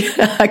 Like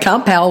I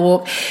can't power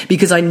walk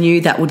because I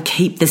knew that would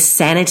keep the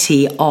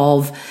sanity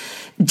of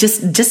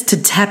just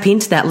to tap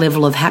into that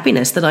level of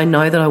happiness that I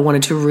know that I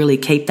wanted to really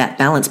keep that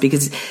balance,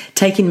 because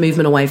taking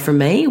movement away from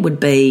me would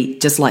be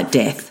just like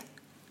death.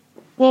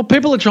 Well,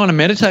 people are trying to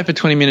meditate for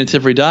 20 minutes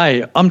every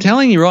day. I'm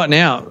telling you right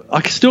now,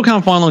 I still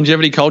can't find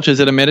longevity cultures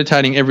that are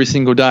meditating every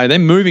single day. They're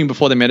moving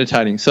before they're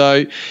meditating. So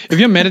if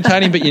you're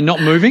meditating but you're not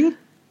moving,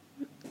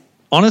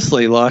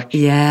 honestly,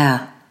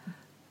 your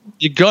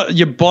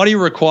body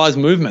requires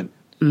movement.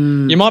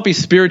 You might be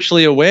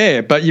spiritually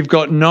aware, but you've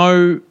got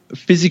no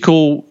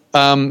physical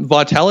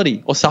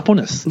vitality or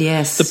suppleness.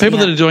 Yes. The people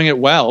that are doing it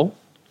well,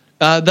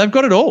 they've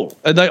got it all.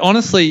 They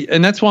honestly,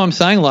 and that's why I'm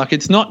saying,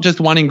 it's not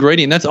just one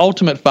ingredient. That's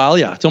ultimate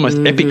failure. It's almost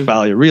epic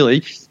failure, really,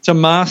 to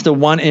master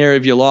one area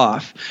of your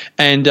life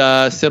and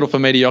settle for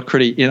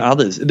mediocrity in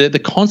others.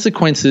 The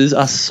consequences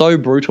are so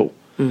brutal.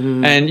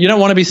 And you don't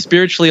want to be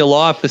spiritually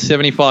alive for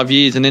 75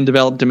 years and then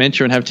develop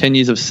dementia and have 10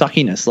 years of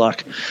suckiness.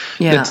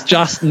 That's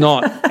just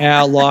not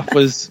how life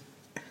was.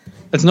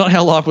 It's not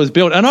how life was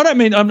built. And I don't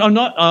mean, I'm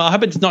not, I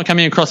hope it's not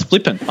coming across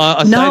flippant.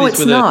 I say this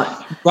with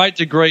a great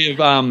degree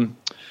of,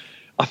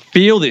 I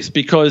feel this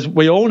because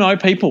we all know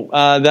people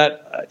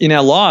that in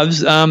our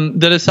lives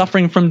that are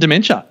suffering from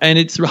dementia, and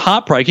it's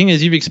heartbreaking,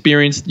 as you've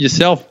experienced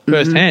yourself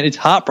firsthand. It's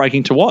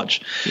heartbreaking to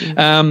watch,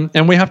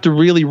 and we have to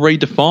really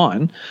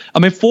redefine. I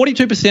mean,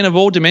 42% of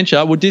all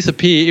dementia would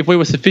disappear if we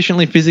were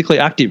sufficiently physically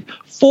active.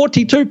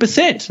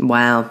 42%.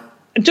 Wow.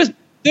 Just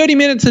 30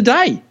 minutes a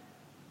day.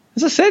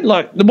 As I said,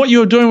 what you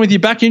were doing with your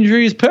back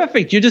injury is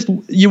perfect.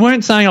 You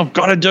weren't saying, I've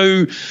got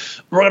to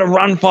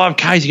run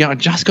 5Ks. You go, I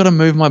just got to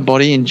move my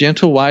body in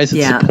gentle ways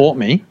that support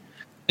me.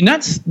 And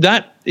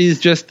that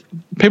is just,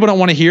 people don't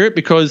want to hear it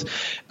because,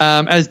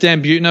 as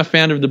Dan Buettner,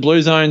 founder of the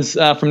Blue Zones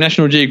from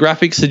National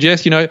Geographic,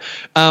 suggests,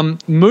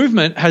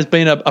 movement has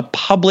been a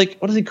public,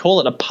 what does he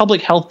call it? A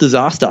public health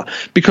disaster,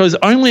 because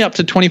only up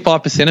to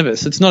 25% of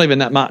us, it's not even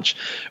that much,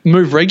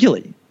 move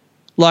regularly.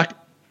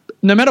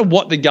 No matter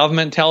what the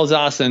government tells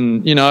us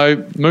and,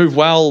 move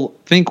well,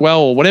 think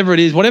well, or whatever it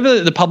is,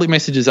 whatever the public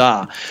messages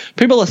are,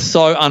 people are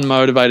so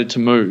unmotivated to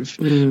move.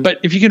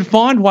 But if you can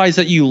find ways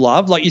that you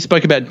love, like you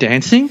spoke about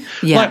dancing,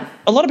 a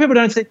lot of people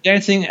don't see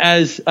dancing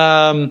as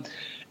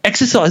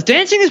exercise.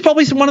 Dancing is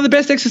probably one of the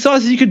best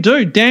exercises you could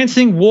do.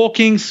 Dancing,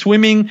 walking,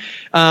 swimming,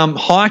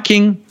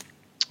 hiking,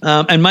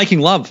 and making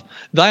love.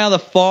 They are the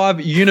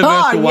 5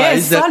 universal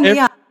ways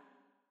that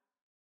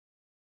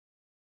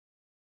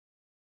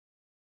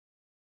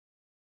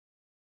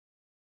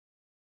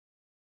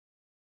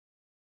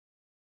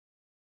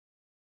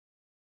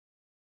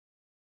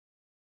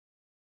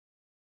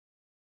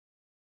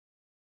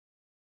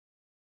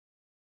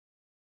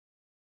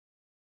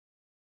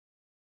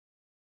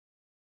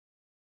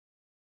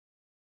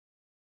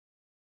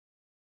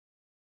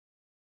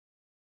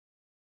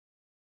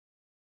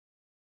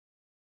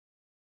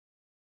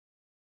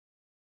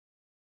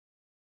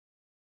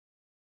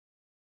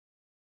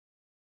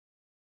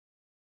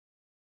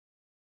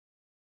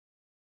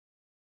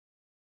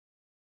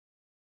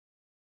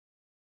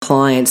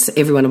clients,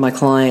 every one of my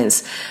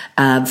clients,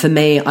 for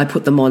me, I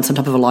put them on some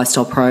type of a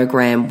lifestyle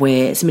program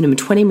where it's a minimum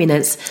 20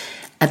 minutes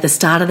at the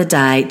start of the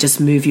day. Just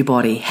move your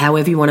body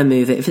however you want to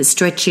move it. If it's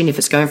stretching, if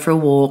it's going for a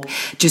walk,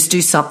 just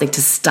do something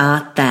to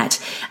start that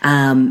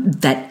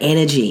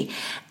energy.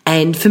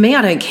 And for me,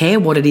 I don't care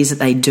what it is that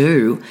they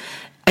do.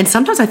 And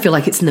sometimes I feel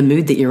like it's in the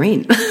mood that you're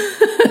in.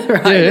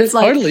 Right? Yeah, it's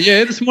like, totally.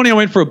 Yeah, this morning I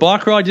went for a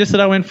bike ride.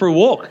 Yesterday I went for a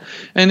walk.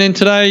 And then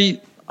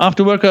today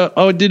after work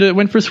I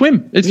went for a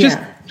swim. It's just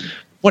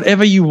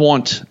whatever you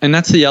want. And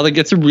that's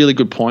a really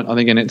good point, I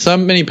think, in it. So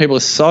many people are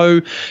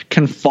so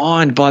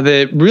confined by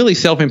their really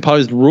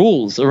self-imposed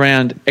rules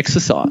around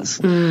exercise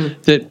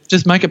that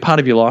just make it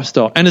part of your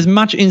lifestyle. And as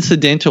much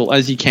incidental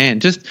as you can.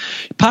 Just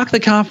park the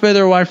car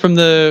further away from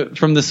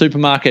the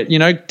supermarket,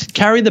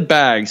 carry the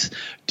bags,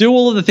 do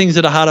all of the things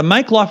that are harder,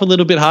 make life a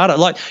little bit harder.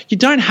 Like, you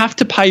don't have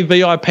to pay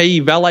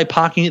VIP valet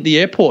parking at the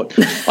airport.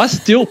 I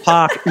still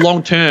park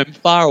long-term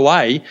far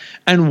away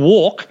and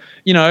walk,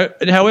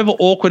 however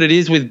awkward it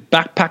is with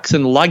backpacks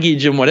and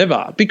luggage and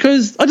whatever,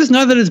 because I just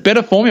know that it's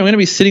better for me. I'm going to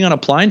be sitting on a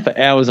plane for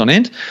hours on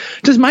end.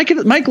 Just make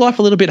life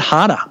a little bit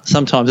harder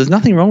sometimes. There's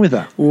nothing wrong with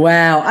that.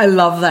 Wow, I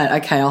love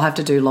that. Okay, I'll have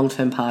to do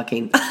long-term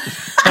parking.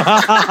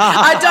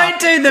 I don't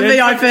do the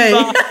VIP.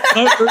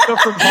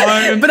 From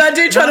home. But I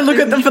do try to look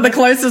at them for the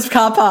closest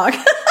car park.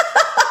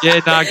 Yeah,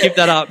 no, give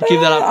that up.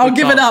 I'll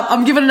give it up.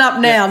 I'm giving it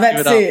up now.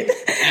 That's it.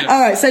 Yeah. All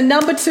right, so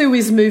number 2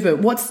 is movement.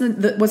 What's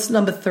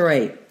number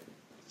 3?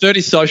 Third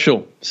is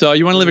social. So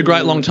you want to live a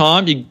great long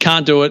time. You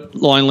can't do it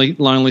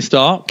lonely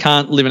style.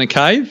 Can't live in a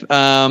cave.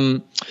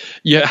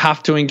 You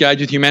have to engage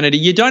with humanity.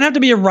 You don't have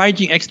to be a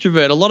raging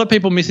extrovert. A lot of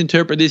people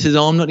misinterpret this as,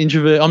 I'm not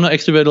introvert. I'm not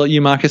extrovert like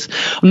you, Marcus.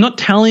 I'm not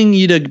telling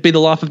you to be the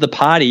life of the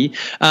party.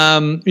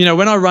 When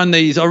I run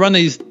these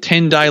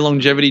 10-day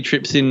longevity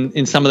trips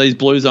in some of these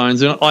blue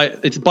zones, and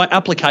it's by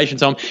application.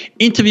 So I'm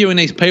interviewing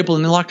these people,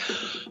 and I'm like,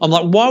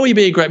 why will you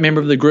be a great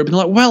member of the group? And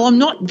they're like, well, I'm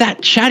not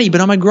that chatty,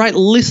 but I'm a great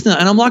listener.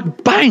 And I'm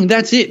like, bang,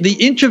 that's it. The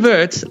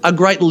introverts are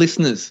great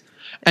listeners.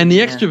 And the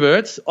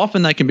extroverts,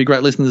 often they can be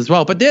great listeners as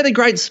well, but they're the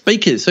great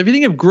humanity So if you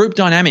think of group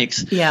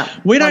dynamics,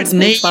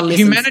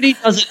 humanity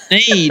doesn't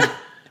need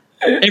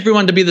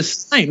everyone to be the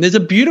same. There's a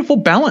beautiful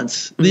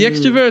balance. The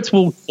extroverts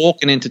will talk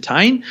and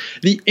entertain.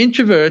 The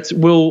introverts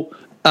will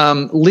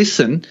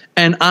listen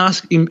and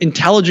ask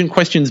intelligent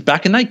questions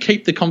back, and they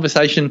keep the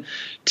conversation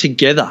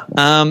together.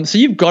 So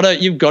you've got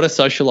to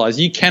socialize.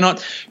 You cannot.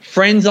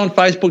 Friends on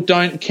Facebook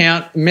don't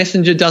count.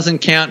 Messenger doesn't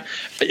count.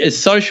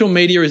 Social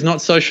media is not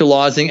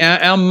socializing.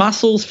 Our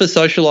muscles for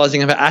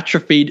socializing have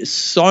atrophied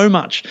so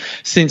much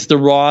since the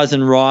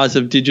rise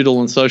of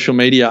digital and social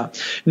media.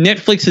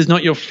 Netflix is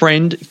not your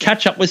friend.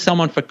 Catch up with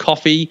someone for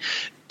coffee.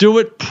 Do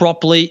it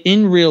properly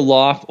in real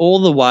life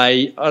all the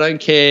way. I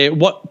don't care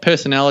what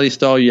personality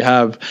style you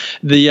have.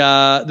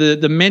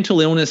 The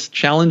mental illness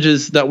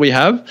challenges that we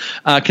have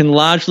can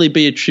largely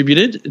be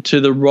attributed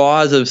to the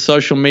rise of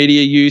social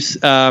media use,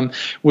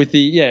 with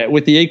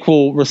the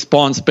equal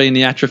response being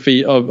the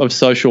atrophy of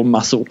social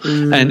muscle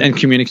and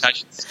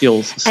communication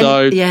skills.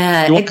 So you do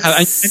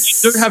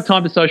have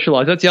time to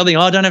socialise. That's the other thing.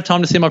 I don't have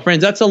time to see my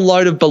friends. That's a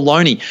load of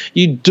baloney.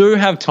 You do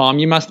have time.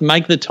 You must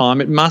make the time.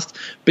 It must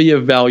be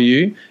of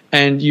value.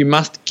 And you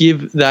must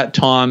give that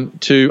time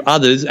to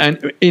others,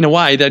 and in a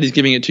way that is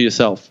giving it to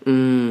yourself.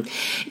 With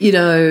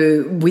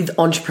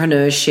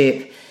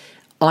entrepreneurship,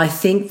 I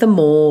think the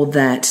more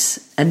that,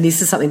 and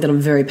this is something that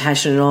I'm very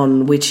passionate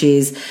on, which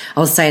is, I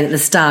was saying at the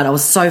start, I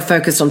was so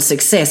focused on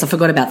success, I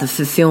forgot about the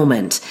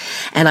fulfillment.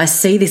 And I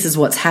see this as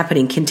what's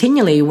happening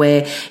continually,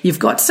 where you've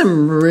got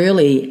some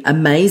really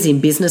amazing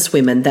business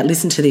women that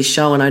listen to this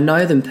show, and I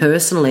know them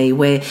personally,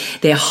 where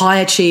they're high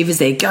achievers,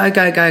 they're go.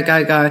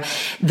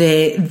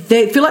 They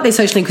feel like they're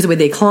socializing because with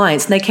their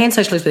clients, and they can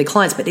socialize with their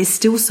clients, but they're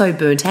still so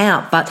burnt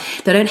out, but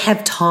they don't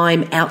have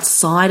time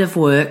outside of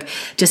work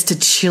just to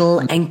chill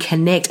and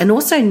connect. And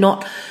also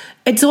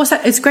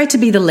it's great to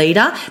be the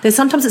leader.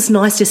 Sometimes it's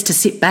nice just to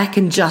sit back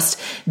and just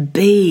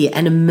be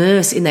and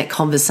immerse in that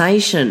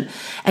conversation.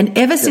 And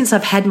ever since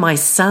I've had my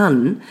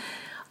son,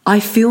 I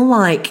feel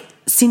like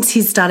since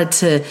he's started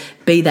to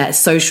be that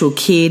social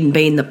kid and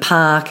be in the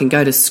park and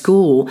go to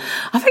school,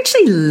 I've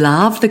actually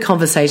loved the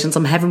conversations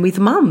I'm having with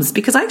mums,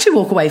 because I actually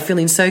walk away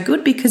feeling so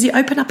good, because you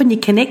open up and you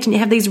connect and you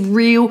have these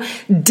real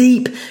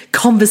deep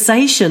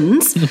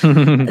conversations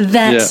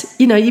that,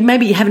 you know,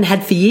 you haven't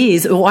had for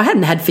years, or I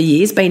hadn't had for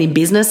years, being in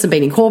business and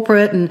being in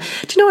corporate. And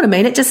do you know what I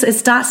mean? It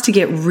starts to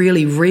get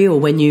really real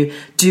when you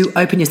do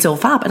open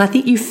yourself up. And I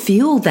think you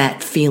feel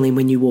that feeling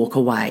when you walk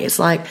away. It's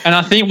like... And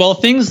I think, well,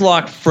 things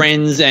like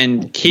friends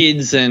and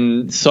kids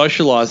and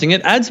socialising,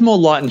 it adds more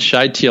light and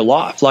shade to your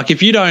life. Like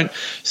if you don't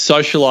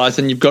socialise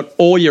and you've got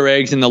all your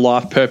eggs in the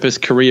life purpose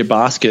career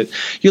basket,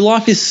 your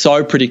life is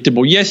so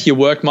predictable. Yes, your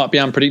work might be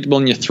unpredictable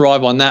and you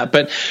thrive on that,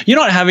 but you're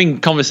not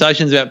having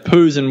conversations about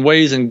poos and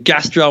wheeze and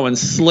gastro and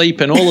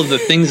sleep and all of the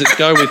things that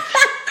go with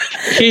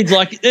kids.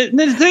 Like,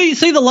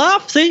 see the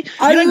laugh? See,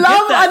 I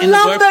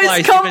love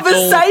those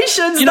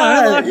conversations. You know,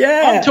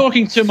 I'm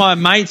talking to my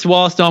mates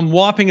whilst I'm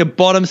wiping a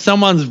bottom.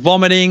 Someone's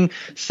vomiting.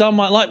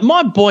 Like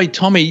my boy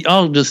Tommy.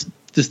 I'll just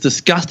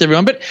disgust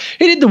everyone. But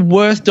he did the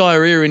worst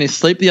diarrhea in his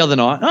sleep the other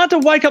night. I had to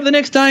wake up the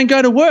next day and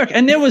go to work,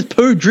 and there was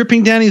poo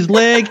dripping down his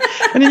leg.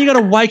 And then you got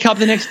to wake up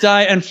the next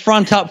day and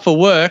front up for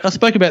work. I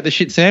spoke about the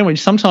shit sandwich.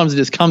 Sometimes it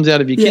just comes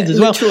out of your kids as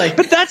literally. Well.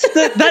 But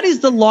that is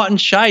the light and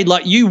shade.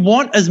 Like, you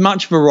want as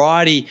much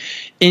variety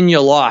in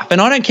your life.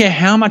 And I don't care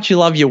how much you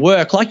love your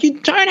work. Like, you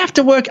don't have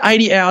to work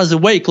 80 hours a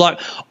week. Like,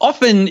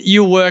 often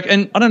you work,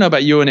 and I don't know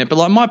about you, Annette, but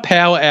like my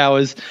power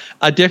hours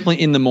are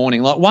definitely in the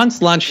morning. Like,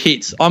 once lunch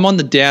hits, I'm on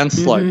the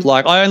downslope.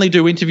 Like, I only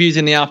do interviews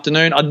in the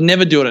afternoon. I'd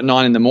never do it at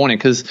 9 in the morning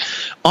because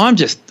I'm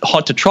just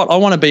hot to trot. I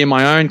want to be in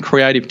my own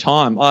creative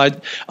time. I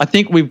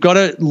think we've got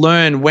to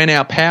learn when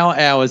our power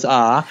hours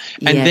are,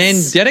 and then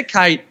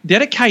dedicate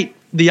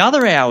the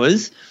other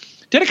hours.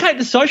 Dedicate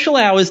the social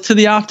hours to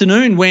the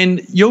afternoon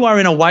when you are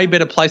in a way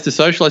better place to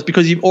socialise,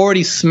 because you've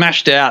already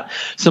smashed out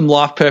some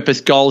life purpose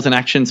goals and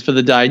actions for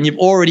the day, and you've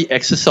already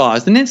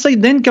exercised. And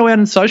then go out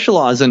and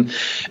socialise.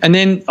 And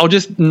then I'll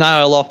just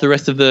nail off the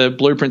rest of the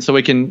blueprint so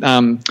we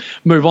can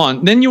move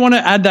on. Then you want to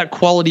add that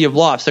quality of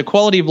life. So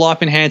quality of life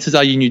enhancers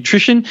are your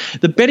nutrition.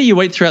 The better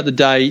you eat throughout the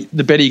day,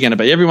 the better you're going to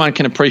be. Everyone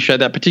can appreciate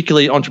that,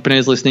 particularly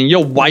entrepreneurs listening.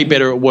 You're way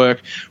better at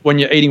work when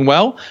you're eating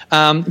well.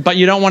 But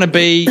you don't want to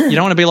be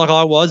like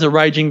I was, a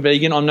raging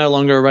vegan. I'm no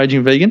longer a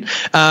raging vegan.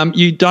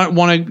 You don't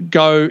want to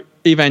go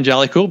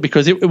evangelical,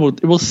 because it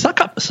will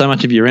suck up so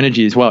much of your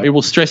energy as well. It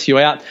will stress you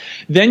out.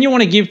 Then you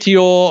want to give to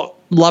your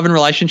love and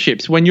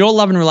relationships. When your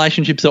love and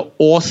relationships are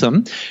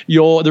awesome,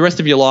 the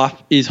rest of your life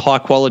is high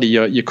quality.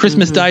 Your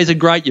Christmas days are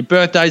great. Your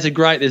birthdays are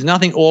great. There's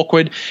nothing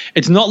awkward.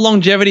 It's not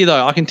longevity,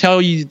 though. I can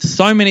tell you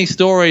so many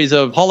stories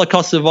of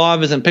Holocaust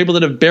survivors and people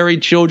that have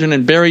buried children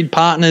and buried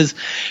partners.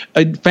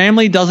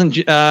 Family doesn't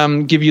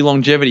give you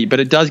longevity, but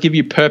it does give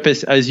you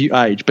purpose as you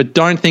age. But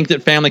don't think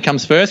that family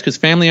comes first, because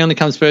family only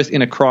comes first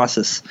in a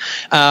crisis.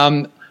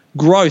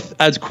 Growth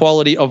adds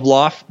quality of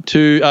life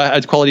to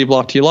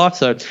your life.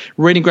 So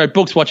reading great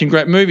books, watching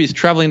great movies,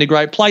 traveling to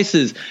great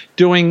places,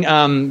 doing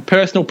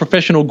personal,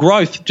 professional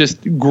growth. Just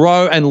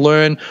grow and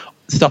learn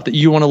stuff that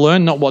you want to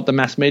learn, not what the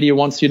mass media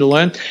wants you to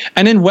learn.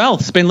 And then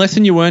wealth, spend less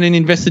than you earn and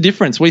invest the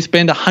difference. We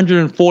spend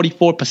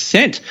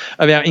 144%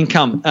 of our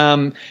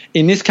income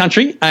in this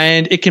country,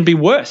 and it can be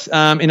worse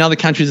in other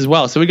countries as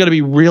well. So we've got to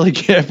be really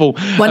careful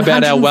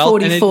about our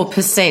wealth.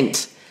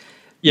 144%.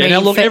 Yeah,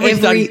 now look, every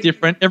study's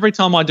different. Every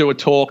time I do a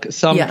talk,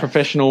 some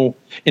professional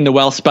in the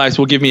wealth space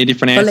will give me a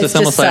different answer.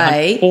 Some will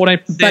say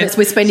 14%. But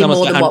we're spending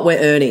more than what we're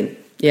earning.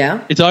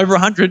 Yeah. It's over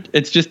 100.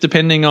 It's just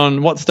depending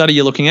on what study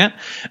you're looking at.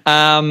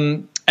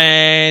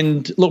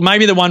 And look,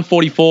 maybe the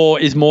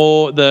 144 is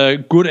more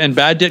the good and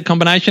bad debt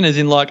combination, as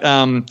in like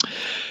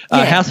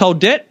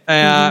household debt.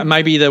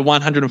 Maybe the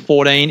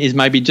 114 is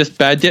maybe just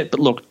bad debt. But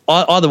look,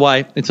 either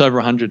way, it's over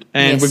 100.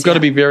 And we've got to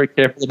be very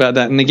careful about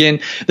that. And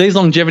again, these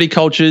longevity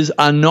cultures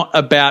are not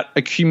about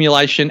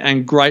accumulation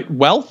and great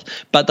wealth,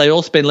 but they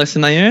all spend less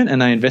than they earn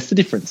and they invest the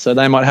difference. So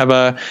they might have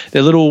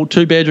their little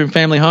 2-bedroom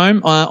family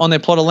home on their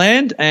plot of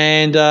land,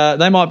 and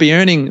they might be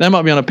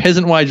on a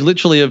peasant wage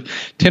literally of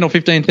 10 or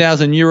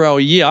 15,000 euro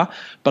a year.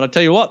 But I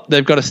tell you what,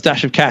 they've got a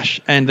stash of cash,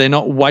 and they're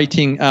not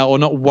waiting or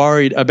not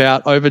worried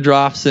about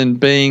overdrafts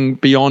and living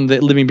beyond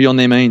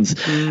their means.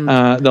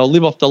 They'll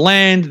live off the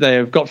land.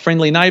 They've got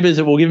friendly neighbours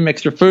that will give them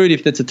extra food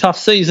if it's a tough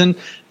season.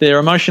 They're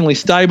emotionally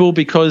stable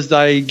because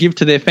they give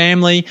to their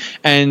family,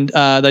 and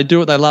they do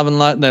what they love,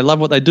 and they love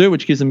what they do,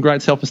 which gives them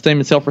great self-esteem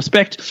and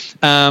self-respect.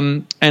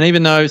 And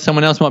even though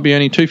someone else might be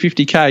earning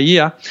 $250K a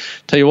year,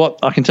 tell you what,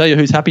 I can tell you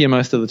who's happier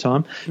most of the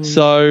time.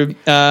 So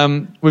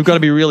we've got to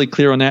be really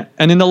clear on that.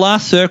 And then the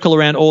last circle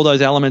around all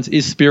those elements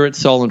is spirit,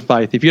 soul, and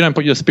faith. If you don't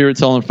put your spirit,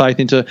 soul, and faith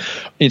into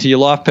your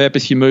life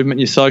purpose, your movement,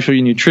 your social,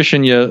 your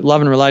nutrition, your love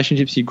and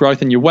relationships, your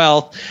growth and your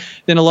wealth,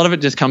 then a lot of it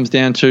just comes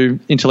down to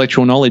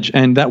intellectual knowledge,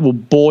 and that will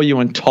bore you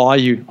and tire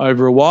you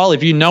over a while.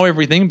 If you know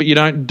everything but you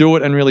don't do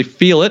it and really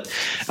feel it,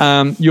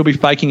 you'll be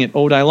faking it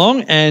all day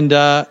long, and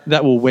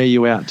that will wear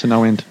you out to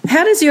no end.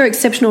 How does your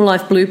Exceptional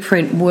Life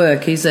Blueprint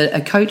work? Is it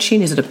a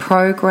coaching? Is it a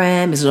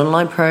program? Is it an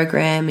online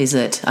program?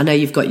 I know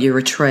you've got your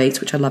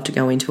retreats, which I'd love to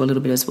go into a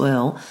little bit as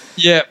well.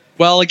 Yeah.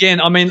 Well, again,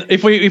 I mean,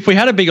 if we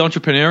had a big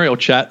entrepreneurial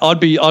chat, I'd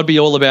be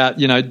all about,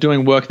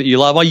 doing work that you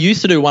love. I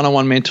used to do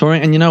one-on-one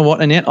mentoring, and you know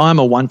what, Annette, I'm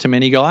a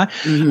one-to-many guy.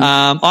 Mm-hmm.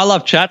 I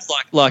love chats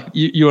like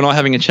you and I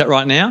having a chat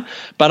right now,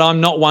 but I'm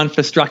not one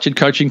for structured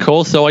coaching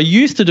calls. So I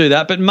used to do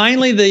that, but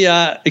mainly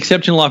the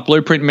Exceptional Life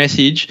Blueprint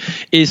message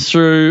is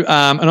through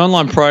an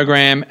online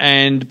program,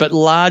 but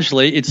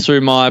largely it's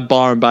through my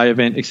Byron Bay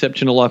event,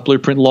 Exceptional Life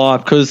Blueprint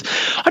Live, because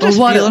I just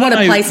what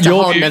a place to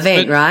hold an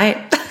event,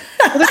 right?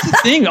 Well, that's the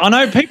thing. I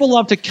know people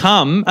love to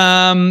come.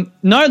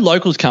 No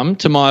locals come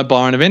to my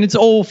Byron event. It's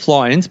all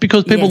fly-ins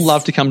because people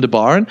love to come to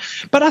Byron.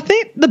 But I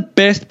think the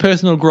best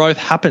personal growth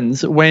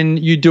happens when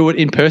you do it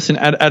in person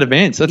at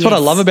events. That's what I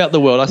love about the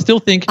world. I still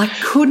think I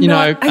could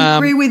not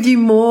agree with you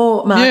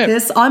more,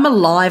 Marcus. Yeah. I'm a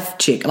live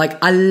chick.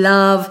 Like, I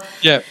love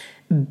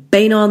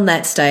being on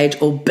that stage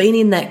or being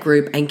in that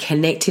group and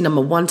connecting. I'm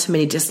a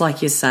one-to-many, just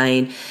like you're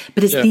saying.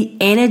 But it's the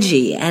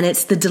energy and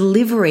it's the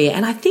delivery.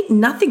 And I think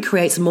nothing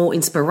creates more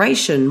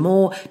inspiration,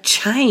 more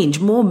change,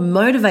 more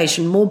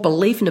motivation, more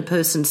belief in a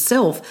person's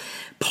self,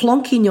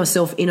 plonking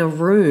yourself in a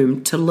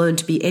room to learn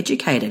to be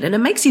educated. And it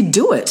makes you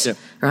do it,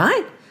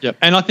 right? Yeah,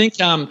 and I think,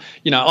 I'm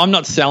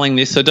not selling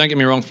this, so don't get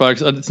me wrong,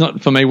 folks. It's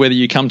not for me whether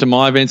you come to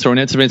my events or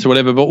Annette's events or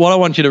whatever, but what I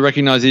want you to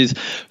recognise is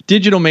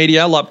digital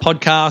media like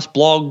podcasts,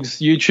 blogs,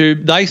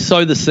 YouTube, they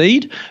sow the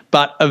seed,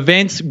 but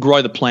events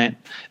grow the plant.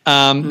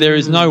 There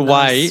is no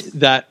way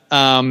that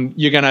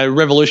you're going to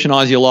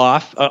revolutionise your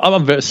life.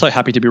 I'm so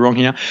happy to be wrong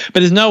here, but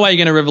there's no way you're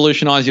going to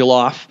revolutionise your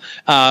life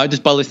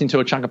just by listening to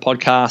a chunk of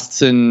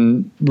podcasts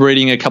and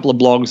reading a couple of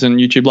blogs and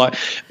YouTube. Like,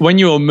 when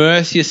you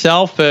immerse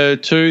yourself for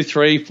 2,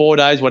 3, 4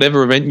 days,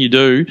 whatever event you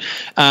do,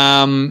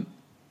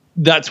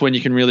 that's when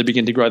you can really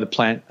begin to grow the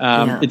plant.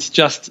 It's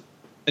just...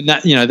 And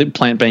that, the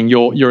plant being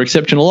your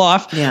exceptional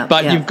life,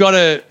 but you've got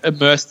to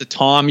immerse the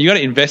time. You've got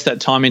to invest that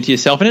time into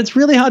yourself. And it's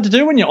really hard to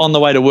do when you're on the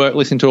way to work,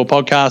 listening to a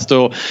podcast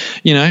or,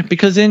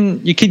 because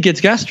then your kid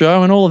gets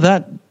gastro and all of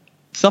that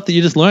stuff that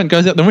you just learned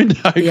goes out the window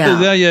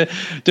because now you're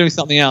doing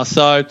something else.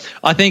 So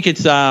I think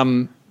it's,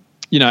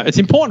 it's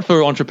important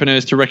for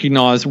entrepreneurs to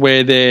recognise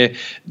where the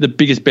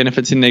biggest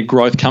benefits in their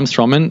growth comes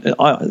from. And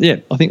I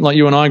think like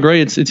you and I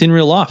agree, it's in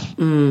real life.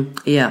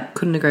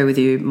 Couldn't agree with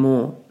you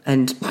more.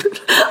 And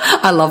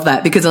I love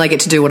that because then I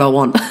get to do what I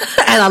want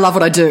and I love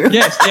what I do.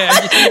 Yes,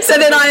 yeah. So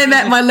then I am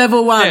at my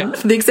level 1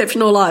 for the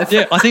exceptional life.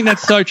 Yeah, I think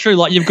that's so true.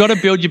 Like, you've got to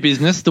build your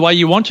business the way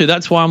you want to.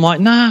 That's why I'm like,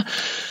 nah,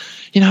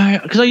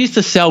 because I used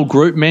to sell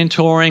group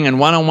mentoring and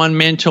one-on-one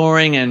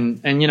mentoring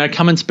and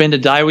come and spend a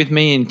day with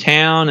me in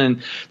town.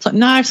 And it's like,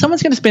 no, if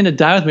someone's going to spend a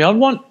day with me, I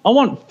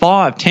want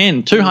 5,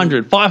 10,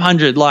 200,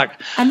 500,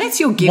 And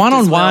that's your gift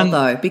one-on-one, as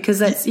well, though, because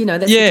that's,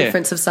 that's the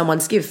difference of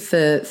someone's gift.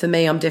 For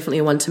me, I'm definitely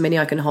a one-to-many.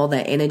 I can hold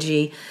that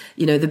energy.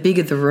 The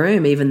bigger the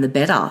room, even the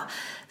better.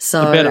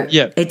 So the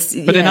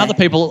better, But then other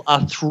people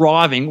are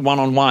thriving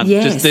one-on-one.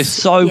 Yes. Just they're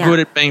so good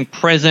at being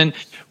present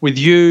with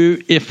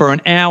you for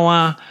an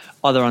hour,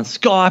 either on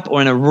Skype or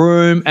in a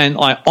room, and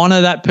I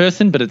honour that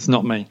person, but it's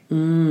not me.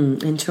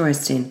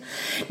 Interesting.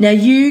 Now,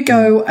 you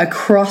go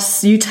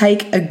across, you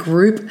take a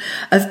group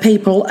of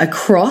people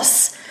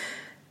across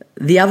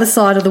the other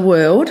side of the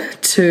world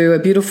to a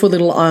beautiful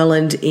little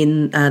island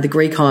in the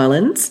Greek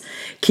islands.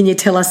 Can you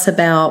tell us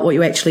about what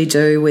you actually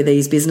do with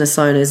these business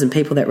owners and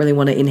people that really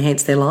want to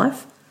enhance their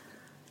life?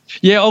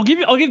 Yeah, I'll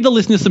give the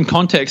listeners some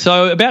context.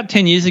 So about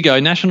 10 years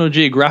ago, National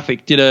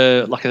Geographic did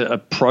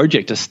a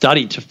project, a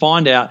study to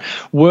find out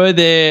were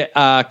there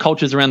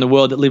cultures around the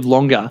world that live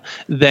longer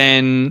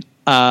than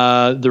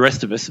the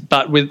rest of us,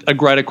 but with a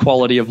greater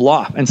quality of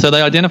life. And so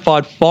they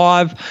identified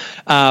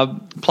 5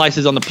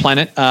 places on the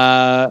planet: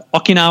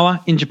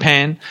 Okinawa in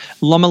Japan,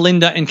 Loma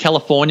Linda in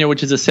California,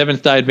 which is a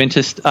Seventh-day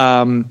Adventist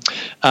culture,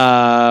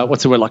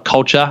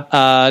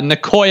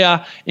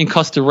 Nicoya in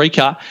Costa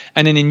Rica,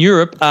 and then in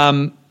Europe,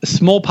 a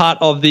small part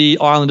of the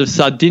island of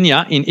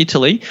Sardinia in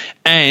Italy,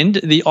 and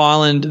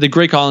the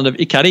Greek island of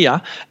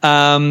Ikaria,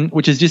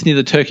 which is just near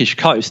the Turkish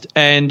coast.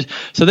 And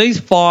so these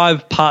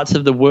 5 parts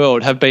of the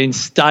world have been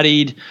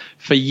studied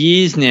for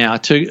years now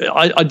to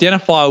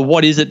identify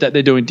what is it that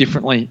they're doing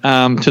differently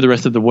to the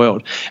rest of the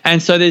world.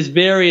 And so there's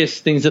various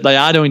things that they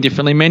are doing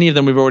differently. Many of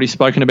them we've already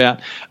spoken about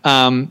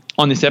on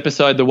this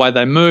episode, the way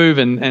they move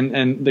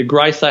and the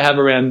grace they have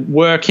around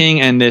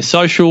working and their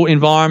social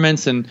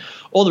environments and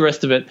all the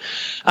rest of it.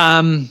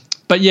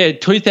 But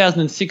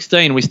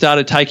 2016, we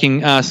started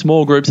taking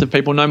small groups of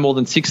people, no more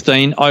than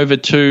 16, over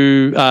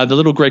to the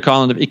little Greek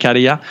island of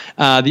Ikaria,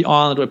 the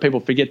island where people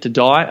forget to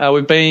die.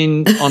 We've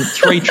been on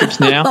 3 trips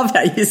now. I love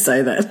how you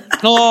say that.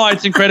 Oh,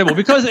 it's incredible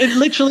because it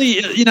literally,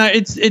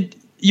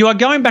 you are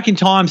going back in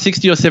time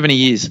 60 or 70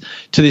 years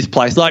to this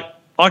place. Like,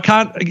 I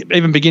can't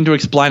even begin to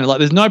explain it. Like,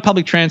 there's no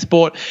public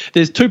transport.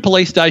 There's 2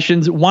 police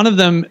stations. One of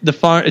them, the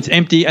phone, it's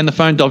empty, and the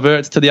phone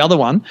diverts to the other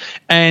one.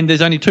 And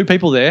there's only 2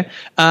 people there.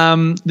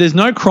 There's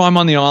no crime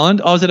on the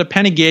island. I was at a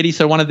Panighetti,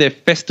 so one of their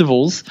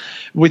festivals,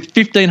 with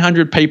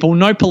 1,500 people.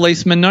 No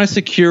policemen, no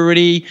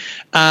security.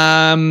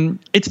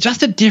 It's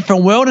just a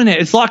different world in it.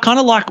 It's like kind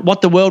of like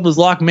what the world was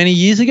like many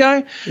years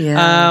ago.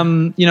 Yeah.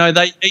 You know,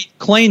 they eat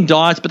clean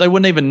diets, but they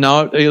wouldn't even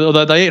know it.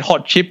 Although they eat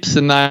hot chips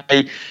and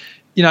they.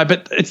 You know,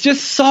 but it's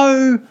just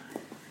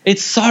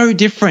it's so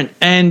different,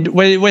 and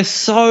we're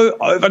so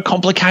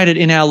overcomplicated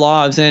in our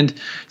lives. And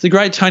it's a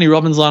great Tony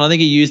Robbins line. I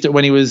think he used it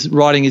when he was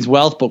writing his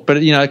wealth book.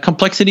 But, you know,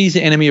 complexity is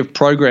the enemy of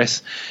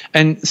progress.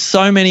 And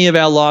so many of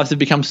our lives have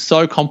become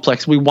so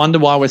complex. We wonder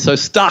why we're so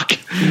stuck,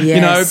 you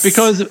know,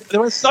 because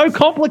we're so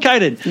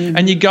complicated. Mm-hmm.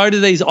 And you go to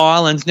these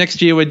islands.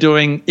 Next year we're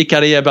doing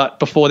Icaria, but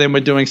before then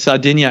we're doing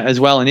Sardinia as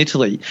well in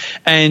Italy.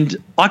 And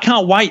I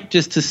can't wait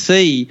just to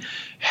see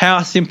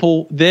how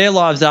simple their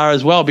lives are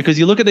as well, because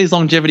you look at these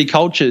longevity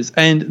cultures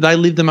and they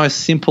live the most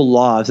simple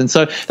lives. And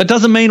so that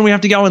doesn't mean we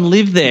have to go and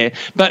live there,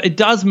 but it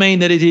does mean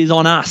that it is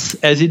on us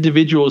as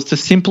individuals to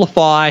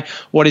simplify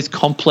what is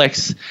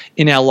complex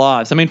in our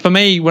lives. I mean, for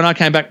me, when I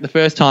came back the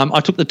first time,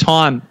 I took the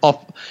time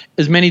off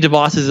as many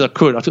devices as I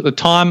could. I took the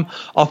time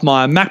off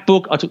my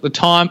MacBook. I took the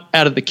time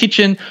out of the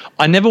kitchen.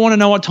 I never want to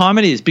know what time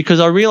it is, because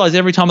I realize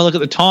every time I look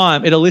at the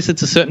time, it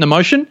elicits a certain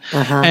emotion.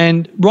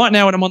 And right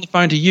now when I'm on the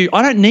phone to you,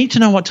 I don't need to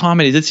know what time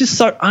it is. It's just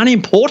so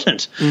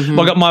unimportant. I've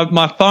got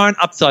my phone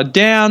upside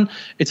down.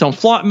 It's on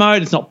flight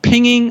mode. It's not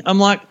pinging. I'm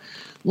like,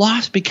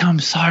 life's become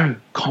so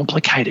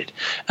complicated.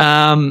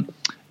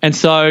 And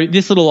so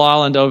this little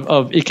island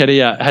of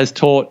Icaria has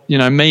taught, you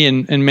know, me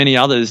and many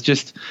others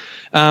just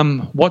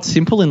what's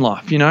simple in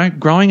life, you know,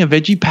 growing a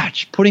veggie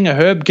patch, putting a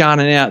herb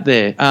garden out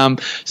there,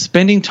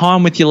 spending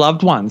time with your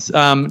loved ones,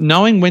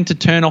 knowing when to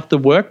turn off the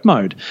work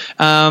mode,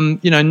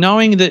 you know,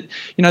 knowing that,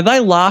 you know, they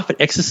laugh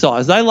at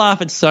exercise. They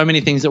laugh at so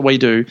many things that we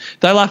do.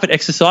 They laugh at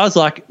exercise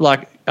like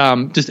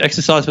just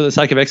exercise for the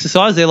sake of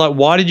exercise. They're like,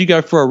 why did you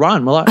go for a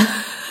run? We're like,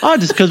 oh,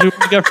 just because we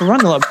want to go for a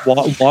run. They're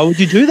like, why would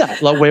you do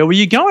that? Like, where were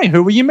you going?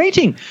 Who were you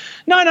meeting?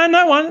 No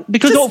one.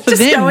 Because for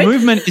them, going.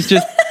 Movement is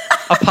just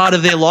a part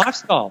of their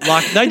lifestyle.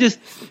 Like, they just,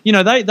 you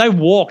know, they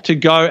walk to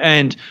go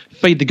and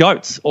feed the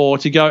goats or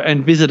to go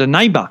and visit a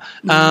neighbour.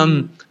 They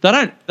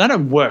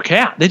don't work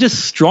out. They're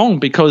just strong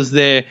because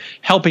they're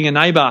helping a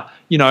neighbour,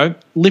 you know,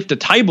 lift a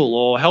table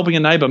or helping a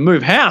neighbour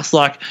move house.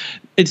 Like,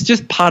 it's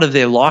just part of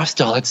their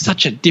lifestyle. It's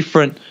such a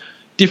different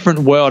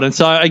world. And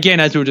so, again,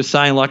 as we were just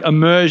saying, like,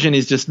 immersion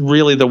is just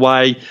really the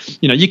way,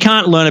 you know, you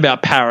can't learn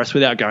about Paris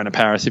without going to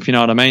Paris, if you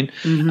know what I mean.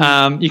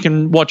 You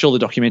can watch all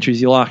the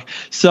documentaries you like.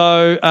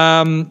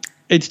 So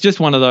it's just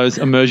one of those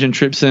immersion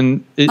trips,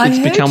 and it's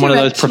become one of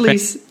those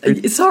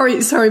professional.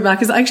 Sorry,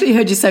 Marcus. I actually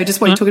heard you say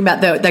just when you're talking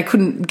about they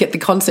couldn't get the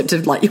concept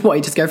of, like,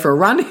 you just go for a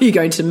run, who are you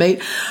going to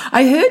meet?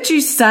 I heard you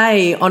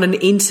say on an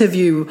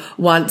interview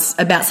once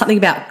about something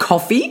about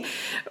coffee,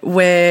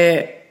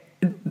 where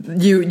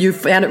you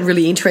found it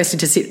really interesting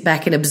to sit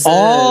back and observe.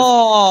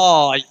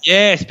 Oh,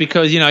 yes,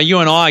 because, you know, you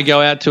and I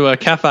go out to a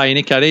cafe in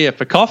Icaria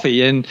for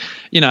coffee, and,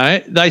 you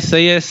know, they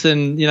see us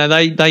and, you know,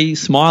 they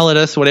smile at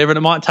us, whatever, and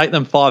it might take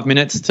them 5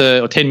 minutes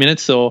or 10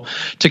 minutes to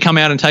come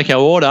out and take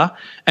our order.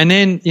 And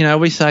then, you know,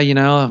 we say, you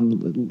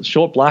know,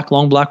 short black,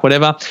 long black,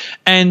 whatever.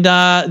 And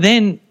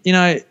then, you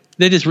know,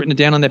 they're just written it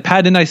down on their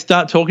pad, and they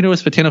start talking to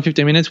us for 10 or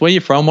 15 minutes. Where are you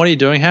from? What are you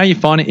doing? How are you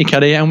finding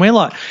Icaria? And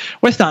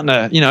we're starting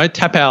to, you know,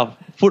 tap our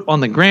foot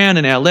on the ground,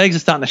 and our legs are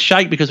starting to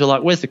shake because we're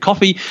like, where's the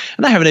coffee?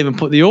 And they haven't even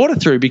put the order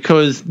through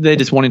because they're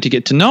just wanting to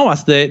get to know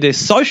us. They're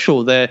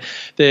social. They're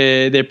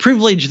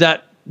privileged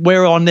that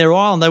we're on their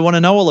island. They want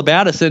to know all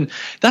about us, and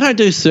they don't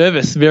do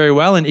service very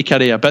well in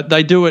Icaria, but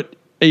they do it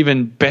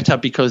even better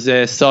because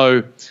they're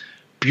so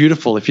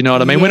beautiful, if you know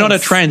what I mean. Yes. We're not a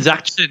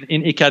transaction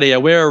in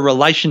Icaria. We're a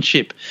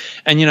relationship.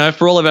 And, you know,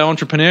 for all of our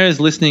entrepreneurs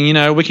listening, you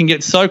know, we can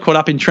get so caught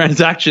up in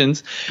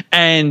transactions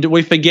and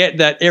we forget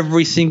that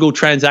every single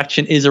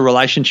transaction is a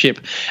relationship.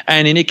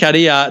 And in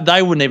Icaria,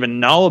 they wouldn't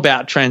even know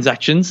about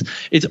transactions.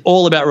 It's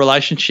all about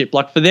relationship.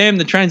 Like, for them,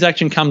 the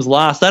transaction comes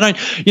last. They don't,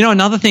 you know,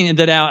 another thing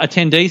that our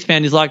attendees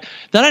found is, like,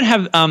 they don't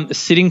have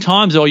sitting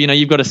times, or, you know,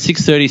 you've got a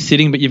 6:30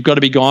 sitting, but you've got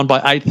to be gone by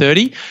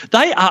 8:30.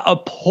 They are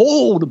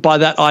appalled by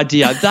that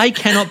idea. They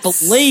cannot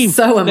believe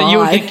so am that you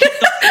would I. get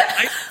kicked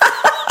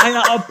off. They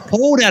are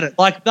appalled at it.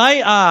 Like,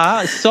 they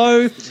are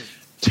so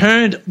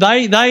turned.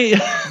 They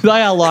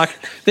are like,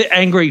 they're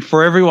angry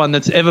for everyone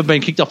that's ever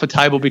been kicked off a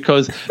table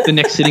because the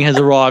next sitting has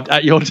arrived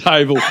at your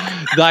table.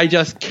 They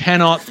just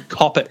cannot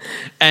cop it.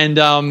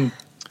 And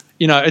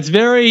you know,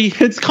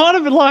 it's kind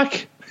of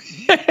like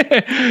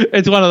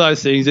It's one of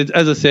those things. It's,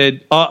 as I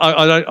said,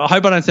 I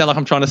hope I don't sound like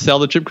I'm trying to sell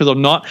the trip, because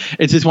I'm not.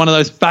 It's just one of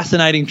those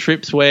fascinating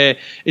trips where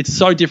it's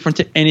so different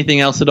to anything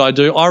else that I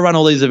do. I run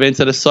all these events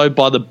that are so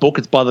by the book.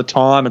 It's by the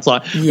time. It's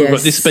like we've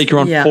got this speaker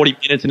on 40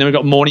 minutes, and then we've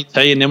got morning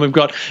tea, and then we've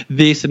got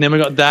this, and then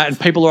we've got that, and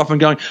people are often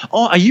going,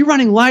 oh, are you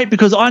running late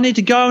because I need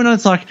to go? And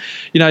it's like,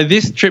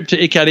 this trip to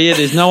Ikaria,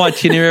 there's no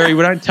itinerary.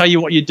 We don't tell you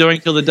what you're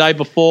doing till the day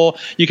before.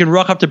 You can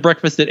rock up to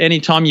breakfast at any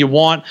time you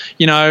want.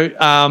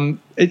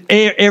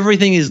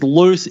 Everything is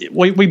loose.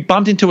 We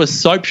bumped into a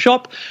soap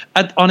shop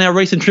on our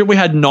recent trip. We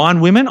had 9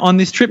 women on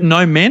this trip,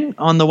 no men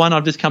on the one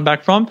I've just come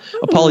back from.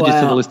 Apologies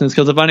to the listeners,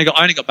 because I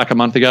only got back a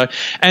month ago.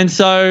 And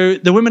so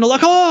the women are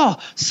like, oh,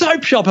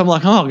 soap shop. I'm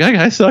like, oh,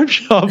 okay, soap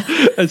shop.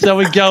 And so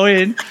we go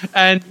in,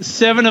 and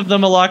 7 of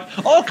them are like,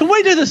 oh, can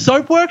we do the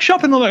soap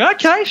workshop? And they're like,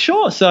 okay,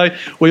 sure. So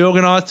we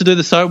organised to do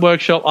the soap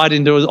workshop. I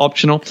didn't do it, as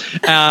optional.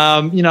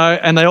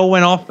 And they all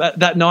went off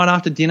that night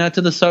after dinner to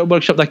the soap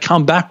workshop. They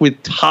come back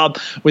with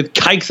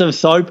cakes of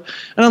soap,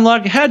 and I'm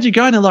like, how'd you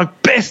go? And they're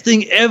like, best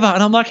thing ever.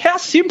 And I'm like, how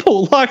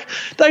simple. Like,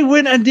 they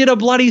went and did a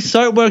bloody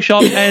soap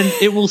workshop, and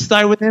it will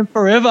stay with them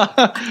forever.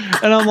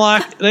 And I'm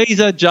like,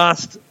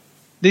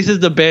 this is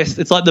the best.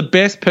 It's like the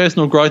best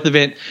personal growth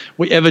event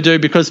we ever do,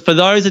 because for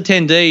those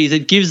attendees,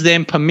 it gives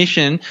them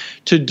permission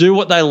to do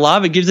what they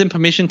love. It gives them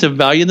permission to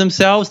value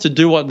themselves, to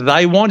do what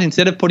they want,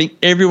 instead of putting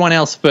everyone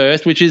else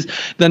first, which is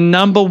the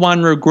number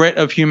one regret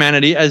of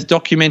humanity, as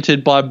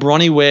documented by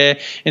Bronnie Ware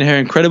in her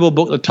incredible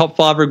book, The Top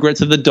 5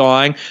 Regrets of the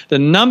Dying. The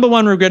number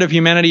one regret of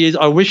humanity is,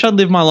 I wish I'd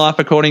lived my life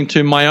according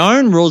to my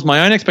own rules,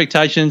 my own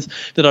expectations,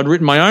 that I'd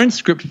written my own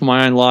script for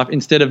my own life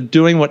instead of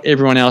doing what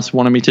everyone else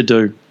wanted me to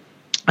do.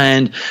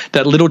 And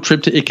that little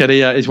trip to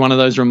Ikaria is one of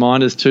those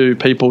reminders to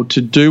people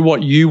to do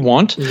what you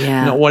want,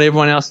 not what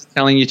everyone else is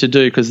telling you to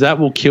do, because that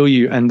will kill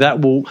you, and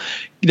that will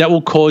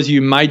cause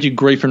you major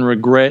grief and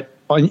regret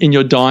in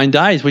your dying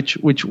days,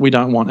 which we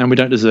don't want and we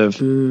don't deserve.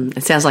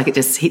 It sounds like it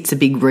just hits a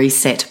big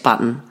reset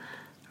button,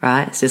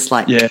 right? It's just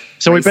like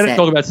So we better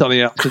talk about something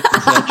else.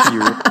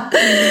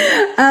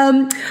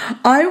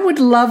 I would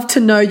love to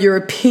know your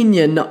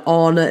opinion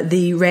on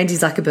the Randy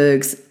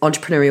Zuckerberg's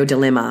entrepreneurial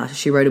dilemma.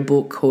 She wrote a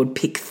book called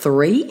Pick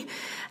 3.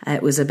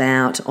 It was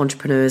about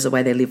entrepreneurs, the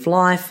way they live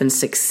life and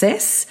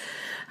success.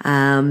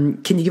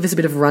 Can you give us a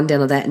bit of a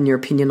rundown of that and your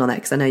opinion on that?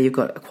 Because I know you've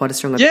got quite a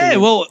strong opinion. Yeah,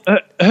 well,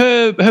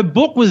 her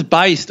book was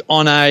based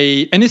on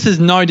and this is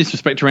no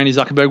disrespect to Randy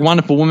Zuckerberg,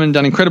 wonderful woman,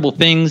 done incredible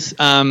things,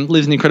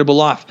 lives an incredible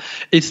life.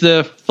 It's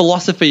the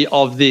philosophy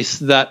of this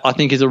that I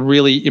think is a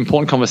really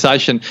important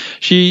conversation.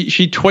 She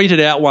tweeted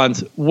out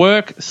once,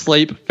 work,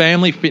 sleep,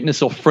 family,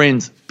 fitness, or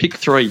friends. Pick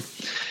 3.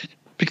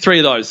 Pick 3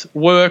 of those: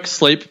 work,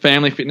 sleep,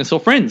 family, fitness, or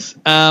friends.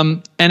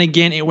 And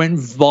again, it went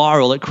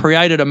viral. It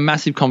created a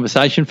massive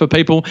conversation for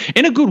people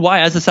in a good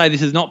way. As I say,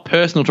 this is not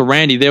personal to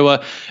Randy. There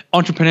were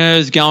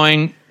entrepreneurs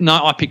going, no,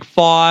 I pick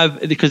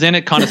 5, because then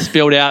it kind of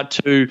spilled out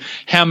to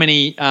how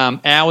many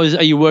hours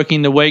are you working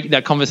in the week,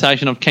 that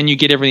conversation of, can you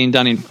get everything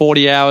done in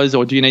 40 hours,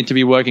 or do you need to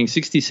be working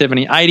 60,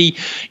 70, 80?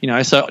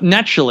 So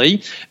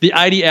naturally the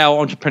 80-hour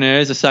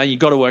entrepreneurs are saying you've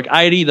got to work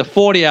 80. The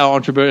 40-hour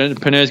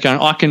entrepreneurs going,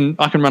 I can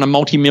run a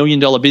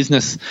multi-million-dollar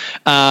business,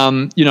 a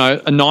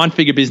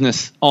 9-figure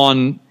business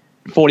on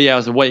 40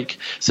 hours a week.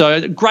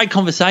 So great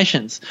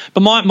conversations.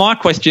 But my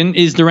question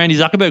is the Randy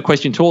Zuckerberg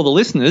question to all the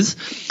listeners: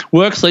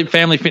 work, sleep,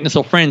 family, fitness,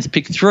 or friends.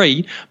 Pick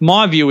 3.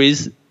 My view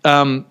is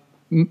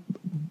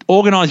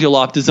organize your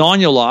life, design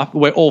your life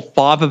where all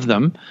 5 of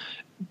them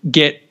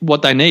get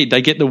what they need.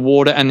 They get the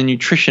water and the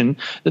nutrition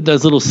that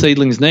those little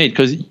seedlings need,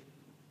 because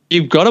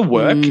you've got to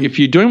work. If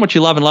you're doing what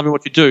you love and loving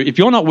what you do, if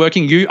you're not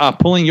working, you are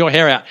pulling your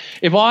hair out.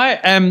 If I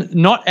am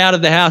not out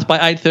of the house by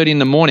 8:30 in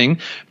the morning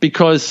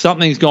because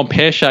something's gone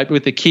pear-shaped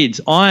with the kids,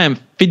 I am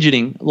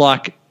fidgeting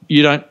like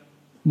you don't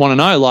want to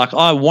know. Like,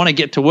 I want to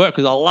get to work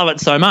because I love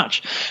it so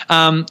much.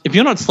 If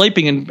you're not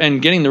sleeping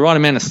and getting the right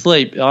amount of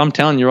sleep, I'm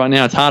telling you right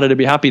now, it's harder to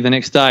be happy the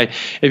next day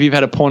if you've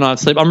had a poor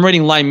night's sleep. I'm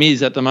reading Les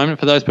Mis at the moment,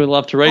 for those people who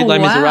love to read. Les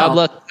Miserables,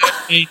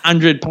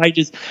 1,300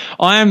 pages.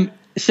 I am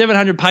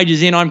 700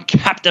 pages in. I'm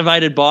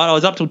captivated by it. I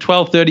was up till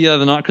 12:30 the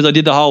other night because I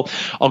did the whole,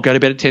 I'll go to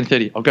bed at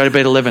 10:30. I'll go to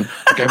bed at 11.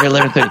 I'll go to bed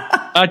at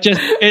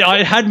 11:30.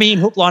 It had me in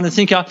hook, line and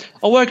sinker.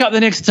 I woke up the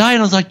next day and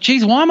I was like,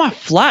 geez, why am I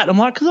flat? I'm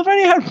like, because I've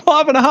only had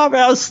 5.5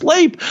 hours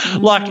sleep.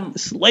 Like,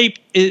 sleep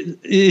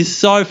is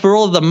so, for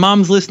all of the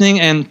mums listening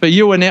and for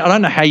you and I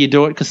don't know how you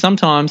do it, because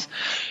sometimes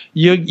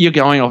you're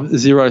going off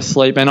zero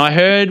sleep. And I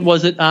heard,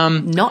 was it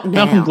Not now.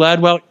 Malcolm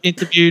Gladwell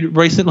interviewed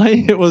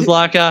recently? It was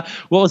like, what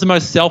was the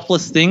most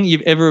selfless thing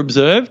you've ever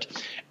observed?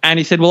 And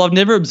he said, well, I've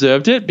never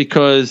observed it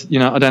because,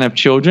 I don't have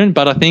children,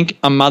 but I think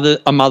a mother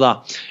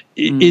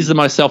is the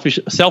most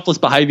selfless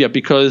behavior,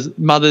 because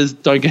mothers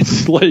don't get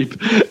sleep,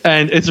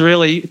 and it's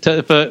really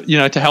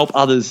to help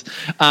others.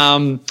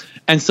 And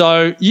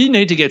so you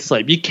need to get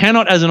sleep. You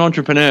cannot, as an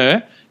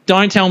entrepreneur,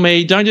 don't tell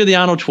me, don't do the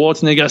Arnold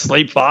Schwarzenegger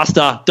sleep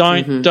faster.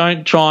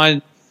 Don't try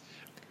and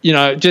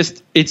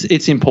just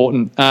it's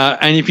important.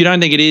 And if you don't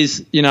think it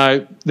is,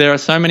 there are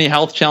so many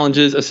health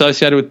challenges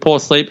associated with poor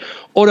sleep.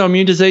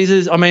 Autoimmune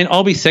diseases, I mean,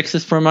 I'll be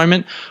sexist for a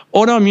moment.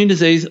 Autoimmune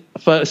disease,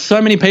 for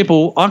so many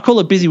people, I call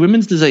it busy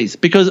women's disease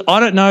because I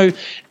don't know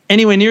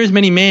anywhere near as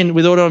many men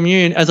with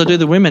autoimmune as I do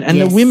the women.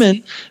 And the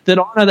women that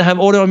I know that have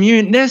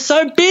autoimmune, they're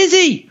so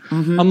busy.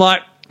 Mm-hmm. I'm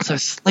like, so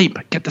sleep,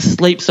 get the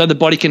sleep so the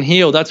body can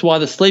heal. That's why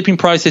the sleeping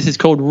process is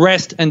called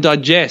rest and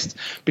digest,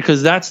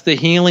 because that's the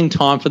healing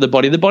time for the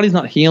body. The body's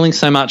not healing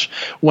so much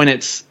when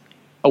it's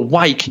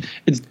awake.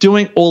 It's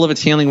doing all of its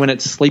healing when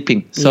it's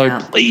sleeping. So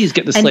please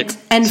get the sleep.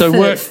 And so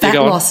for fat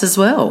loss as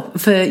well,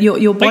 for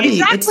your body.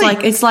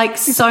 Exactly. It's like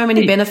so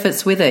many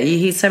benefits with it. You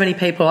hear so many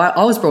people.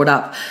 I was brought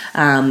up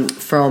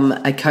from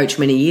a coach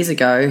many years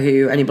ago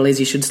who only believes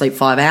you should sleep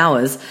 5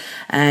 hours.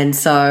 And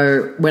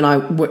so when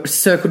I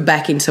circled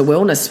back into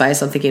wellness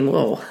space, I'm thinking,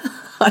 well,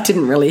 I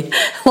didn't really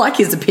like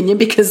his opinion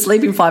because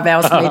sleeping 5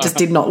 hours for me just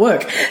did not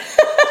work.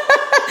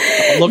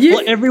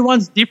 Look,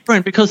 everyone's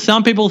different because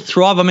some people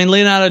thrive. I mean,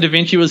 Leonardo da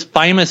Vinci was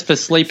famous for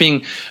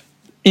sleeping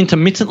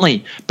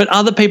intermittently, but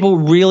other people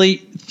really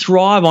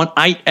thrive on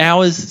 8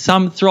 hours.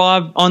 Some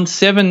thrive on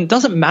 7. It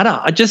doesn't matter.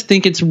 I just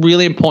think it's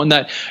really important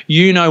that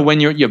you know when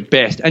you're at your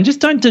best and just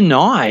don't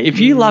deny. If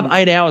you love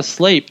 8 hours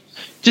sleep,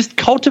 just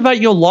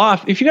cultivate your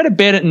life. If you go to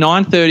bed at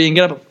 9:30 and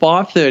get up at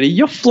 5:30,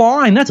 you're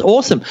flying. That's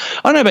awesome.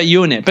 I don't know about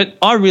you, Annette, but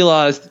I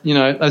realised,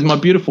 as my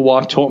beautiful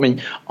wife taught me,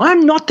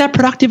 I'm not that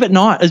productive at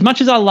night. As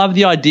much as I love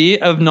the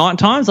idea of night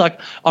times, like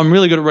I'm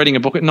really good at reading a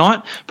book at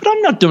night, but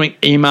I'm not doing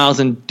emails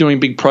and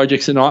doing big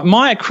projects at night.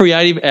 My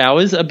creative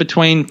hours are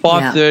between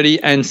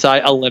 5:30 and,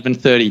 say,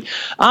 11:30.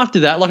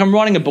 After that, like I'm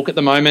writing a book at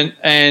the moment,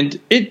 and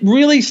it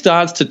really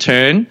starts to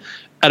turn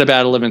at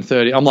about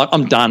 11:30. I'm like,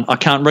 I'm done. I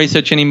can't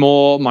research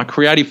anymore. My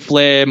creative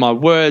flair, my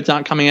words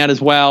aren't coming out as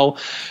well.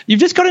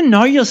 You've just got to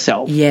know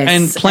yourself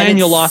and plan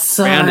your life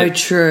around it.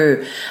 So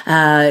true.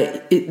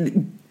 I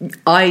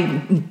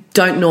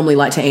don't normally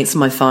like to answer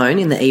my phone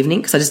in the evening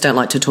because I just don't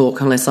like to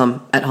talk unless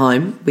I'm at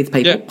home with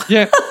people.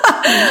 Yeah.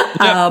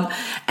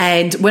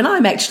 And when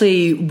I'm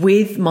actually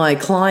with my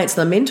clients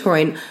that I'm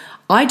mentoring,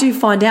 I do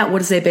find out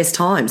what is their best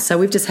time. So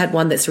we've just had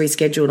one that's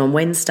rescheduled on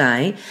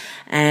Wednesday,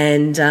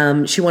 and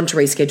she wanted to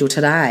reschedule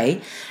today.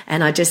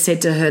 And I just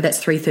said to her,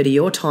 that's 3:30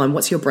 your time.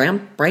 What's your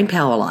brain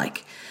power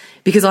like?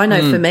 Because I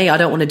know for me, I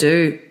don't want to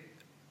do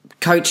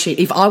coaching.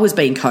 If I was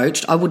being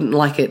coached, I wouldn't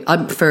like it. I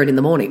prefer it in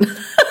the morning.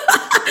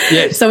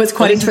 Yes. So it's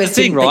quite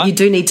interesting right? that you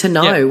do need to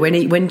know when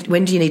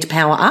do you need to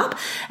power up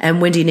and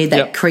when do you need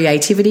that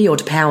creativity or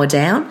to power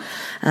down.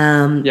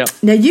 Now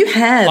you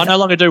have... I no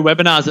longer do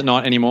webinars at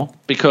night anymore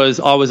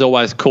because I was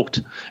always cooked,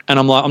 and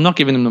I'm like, I'm not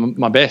giving them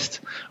my best.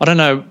 I don't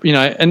know,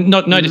 and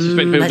no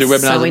disrespect to people who do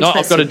webinars at night.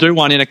 I've got to do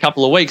one in a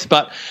couple of weeks,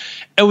 but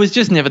it was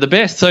just never the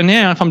best. So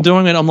now if I'm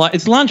doing it, I'm like,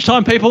 it's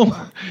lunchtime, people.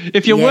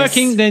 If you're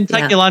working, then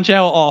take your lunch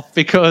hour off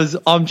because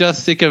I'm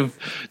just sick of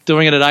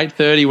doing it at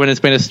 8:30 when it's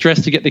been a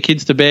stress to get the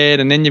kids to bed,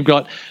 and then you've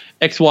got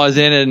XYZ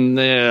and,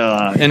 So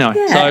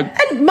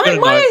and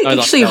my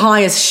actually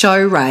highest show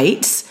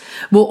rates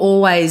were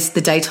always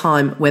the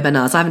daytime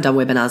webinars. I haven't done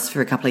webinars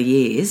for a couple of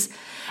years.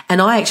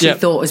 And I actually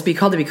thought it was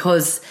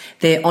because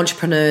they're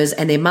entrepreneurs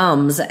and they're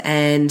mums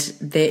and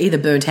they're either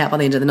burnt out by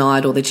the end of the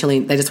night or they're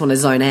chilling, they just want to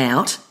zone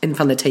out in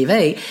front of the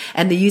TV,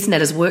 and they're using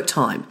that as work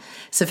time.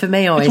 So for me,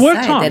 I always say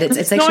that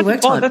it's actually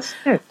work time.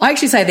 I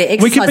actually say the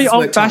exercise we could be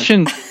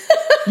old-fashioned.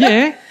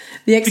 The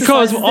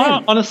exercise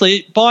because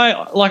honestly,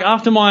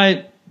 after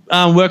my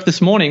work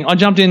this morning, I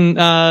jumped in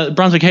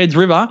Brunswick Heads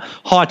River,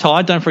 high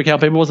tide, don't freak out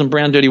people, it wasn't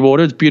brown dirty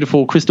water, it's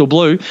beautiful crystal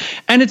blue,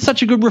 and it's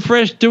such a good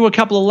refresh. Do a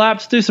couple of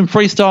laps, do some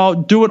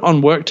freestyle, do it on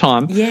work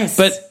time. Yes.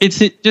 But it's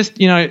just,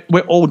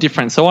 we're all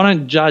different, so I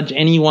don't judge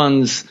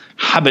anyone's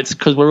habits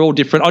because we're all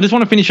different. I just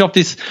want to finish off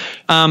this,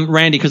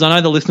 Randy, because I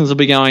know the listeners will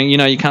be going,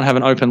 you can't have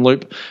an open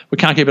loop. We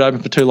can't keep it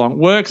open for too long.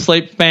 Work,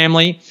 sleep,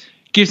 family,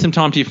 give some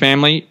time to your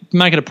family,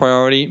 make it a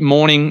priority,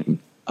 morning,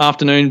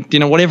 afternoon,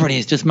 dinner, whatever it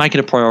is, just make it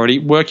a priority.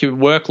 Work your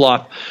work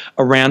life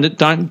around it.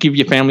 Don't give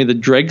your family the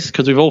dregs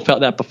because we've all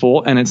felt that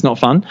before and it's not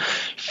fun.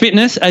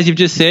 Fitness, as you've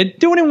just said,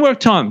 do it in work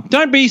time.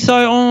 Don't be so,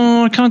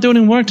 I can't do it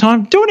in work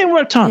time. Do it in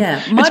work time.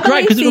 Yeah. It's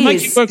great because it'll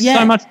make you work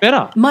so much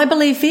better. My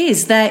belief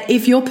is that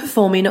if you're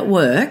performing at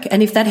work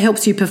and if that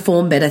helps you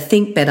perform better,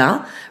 think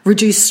better,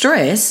 reduce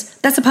stress,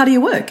 that's a part of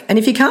your work. And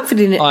if you can't fit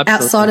in it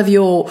outside of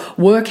your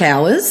work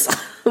hours,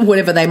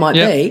 whatever they might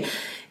be,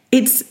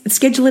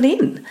 schedule it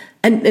in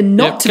and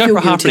not to feel guilty.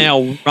 Go for half an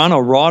hour run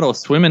or ride or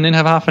swim and then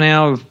have half an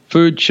hour of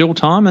food, chill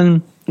time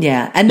and...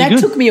 Yeah, and that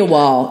took me a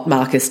while,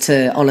 Marcus,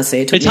 to honestly,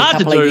 it took me a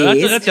couple of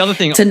years that's the other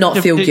thing. to not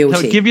feel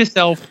guilty. To give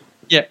yourself,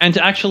 and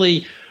to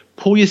actually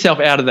pull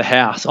yourself out of the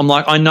house. I'm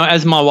like, I know,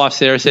 as my wife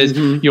Sarah says,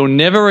 you'll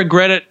never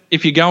regret it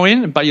if you go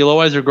in, but you'll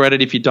always regret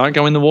it if you don't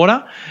go in the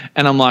water.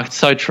 And I'm like,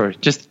 so true.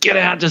 Just get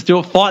out, just do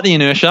it, fight the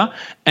inertia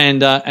and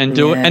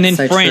do it. And then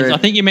friends, true. I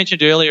think you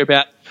mentioned earlier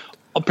about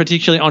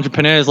particularly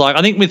entrepreneurs, like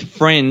I think with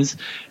friends,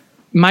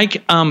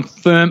 make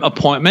firm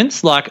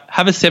appointments, like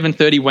have a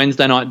 7:30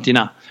 Wednesday night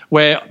dinner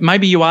where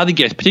maybe you are the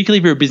guest, particularly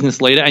if you're a business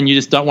leader and you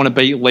just don't want to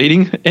be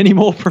leading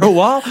anymore for a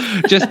while.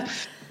 Just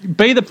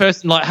be the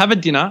person, like have a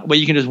dinner where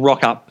you can just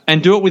rock up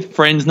and do it with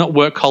friends, not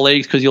work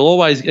colleagues, because you'll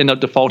always end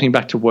up defaulting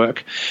back to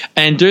work.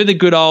 And do the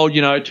good old,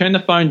 turn the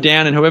phone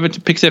down and whoever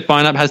picks their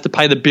phone up has to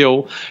pay the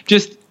bill.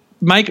 Just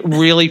make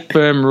really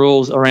firm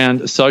rules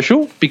around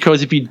social,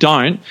 because if you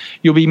don't,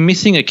 you'll be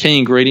missing a key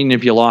ingredient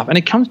of your life. And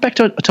it comes back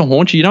to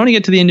haunt you. You don't want to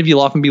get to the end of your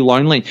life and be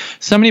lonely.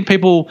 So many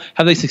people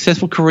have these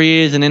successful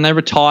careers and then they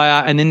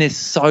retire and then they're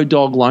so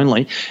dog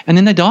lonely and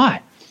then they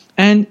die.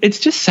 And it's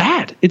just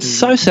sad. It's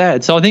so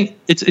sad. So I think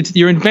it's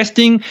you're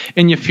investing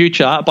in your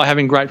future by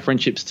having great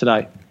friendships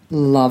today.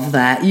 Love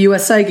that. You are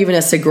so giving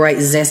us a great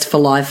zest for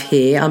life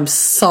here. I'm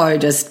so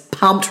just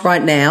pumped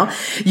right now.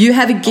 You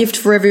have a gift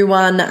for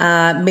everyone,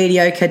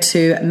 mediocre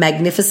to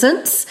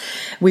magnificence.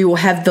 We will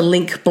have the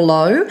link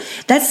below.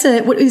 That's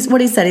what is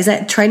that? Is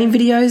that training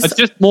videos? It's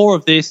just more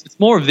of this. It's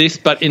more of this,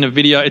 but in a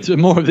video. It's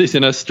more of this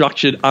in a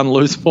structured,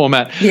 unloose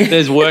format. Yeah.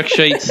 There's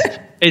worksheets.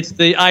 It's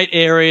the 8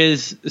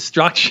 areas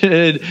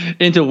structured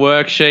into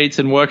worksheets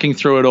and working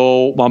through it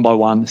all one by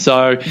one.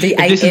 So the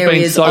 8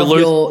 areas of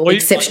your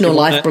exceptional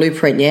life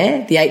blueprint,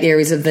 yeah? The 8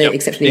 areas of the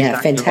exceptional,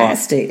 exactly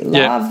fantastic. Right.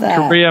 Love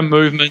that. Career,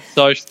 movement,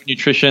 social,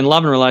 nutrition,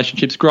 love and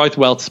relationships, growth,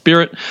 wealth,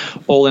 spirit,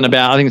 all in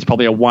about, I think it's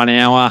probably a 1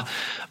 hour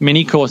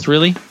mini course,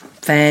 really.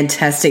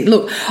 Fantastic.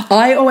 Look,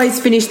 I always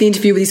finish the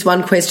interview with this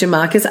one question,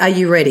 Marcus. Are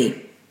you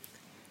ready?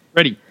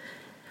 Ready.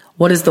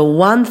 What is the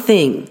one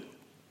thing,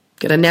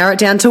 got to narrow it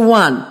down to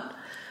one,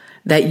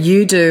 that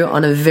you do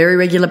on a very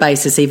regular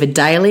basis, either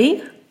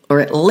daily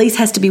or at least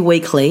has to be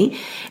weekly,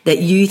 that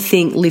you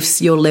think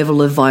lifts your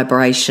level of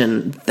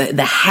vibration,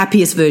 the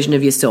happiest version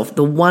of yourself,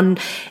 the one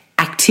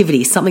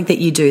activity, something that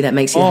you do that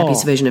makes you the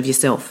happiest version of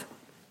yourself?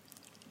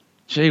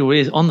 Gee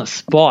whiz, on the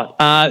spot.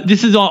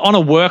 This is on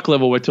a work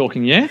level we're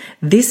talking, yeah?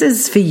 This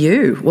is for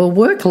you. Well,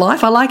 work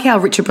life. I like how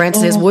Richard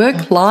Branson says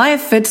work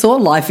life. It's all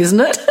life, isn't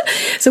it?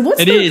 So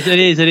what's It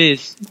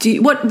is.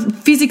 What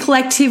physical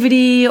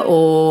activity,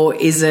 or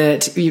is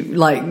it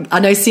like, I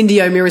know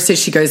Cindy O'Meara says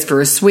she goes for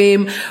a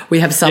swim.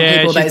 We have some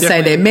people that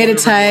say they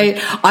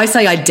meditate. I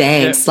say I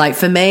dance. Yeah. Like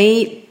for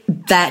me,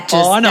 that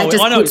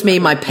just puts me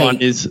in my peak.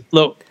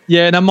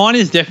 Mine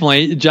is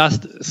definitely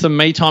just some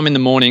me time in the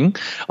morning.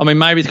 I mean,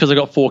 maybe it's because I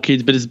got 4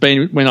 kids, but it's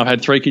been when I've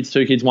had 3 kids,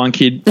 2 kids, 1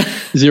 kid,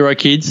 0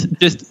 kids.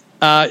 Just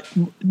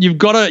you've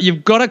got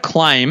to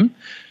claim,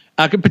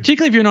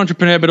 particularly if you're an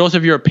entrepreneur, but also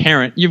if you're a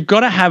parent, you've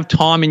got to have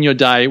time in your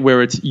day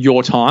where it's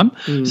your time.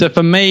 So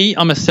for me,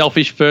 I'm a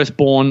selfish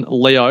firstborn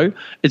Leo.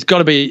 It's got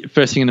to be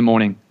first thing in the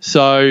morning.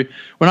 So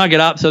when I get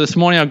up, so this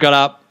morning I got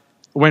up,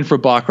 went for a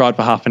bike ride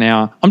for half an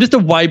hour. I'm just a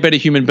way better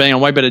human being. I'm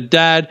a way better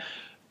dad,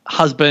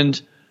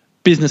 husband,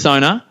 business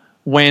owner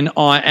when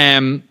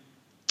when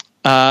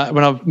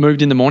I've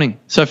moved in the morning.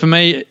 So for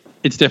me,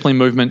 it's definitely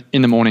movement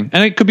in the morning.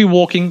 And it could be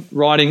walking,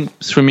 riding,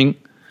 swimming,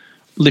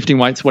 lifting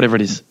weights, whatever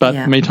it is.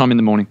 But me time in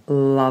the morning.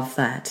 Love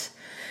that.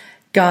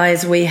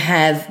 Guys, we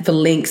have the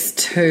links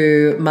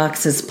to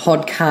Marcus's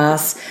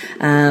podcast.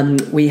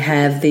 We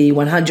have the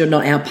 100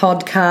 Not Our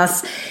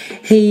podcast.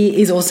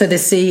 He is also the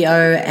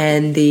CEO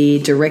and the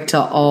director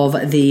of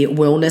the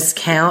Wellness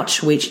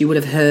Couch, which you would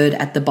have heard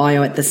at the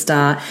bio at the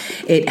start.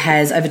 It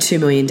has over 2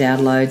 million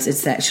downloads.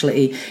 It's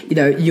actually,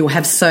 you'll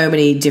have so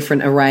many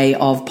different array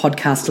of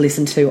podcasts to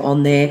listen to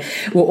on there.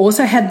 We'll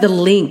also have the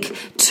link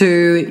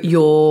to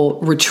your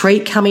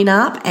retreat coming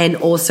up, and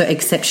also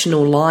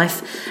Exceptional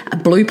Life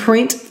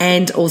Blueprint,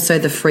 and also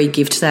the free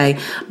gift today.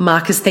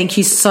 Marcus, thank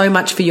you so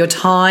much for your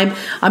time.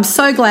 I'm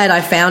so glad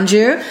I found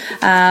you.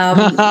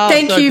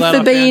 Thank you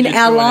for being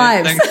our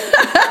lives.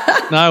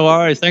 No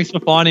worries. Thanks for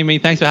finding me.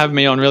 Thanks for having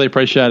me on. Really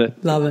appreciate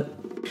it. Love it.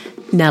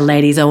 Now,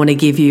 ladies, I want to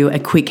give you a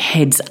quick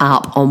heads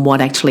up on what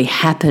actually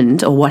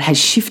happened, or what has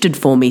shifted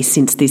for me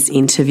since this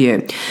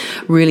interview.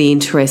 Really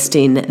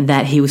interesting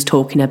that he was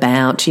talking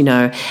about,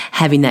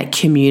 having that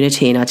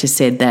community. And I just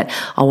said that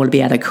I want to be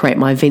able to create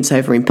my events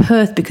over in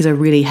Perth because I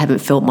really haven't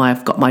felt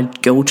I've got my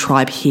girl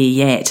tribe here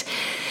yet.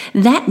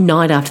 That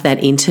night after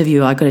that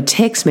interview, I got a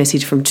text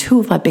message from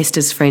 2 of my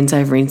bestest friends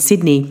over in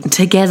Sydney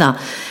together.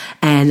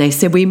 And they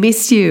said, we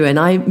miss you. And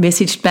I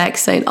messaged back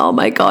saying, oh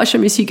my gosh, I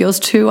miss you girls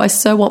too. I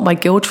so want my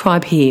girl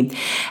tribe here.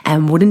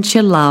 And wouldn't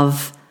you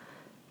love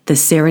the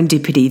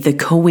serendipity, the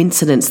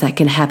coincidence that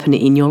can happen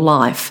in your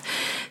life?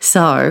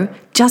 So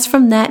just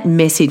from that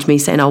message, me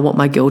saying, I want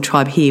my girl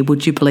tribe here,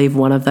 would you believe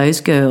one of those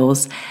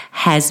girls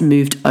has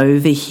moved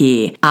over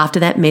here? After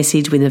that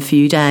message, within a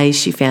few days,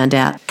 she found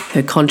out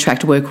her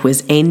contract work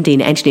was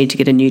ending and she needed to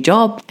get a new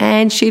job.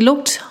 And she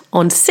looked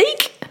on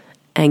Seek,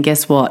 and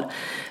guess what?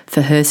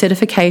 For her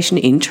certification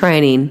in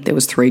training, there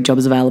was 3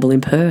 jobs available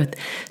in Perth.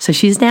 So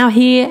she's now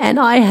here, and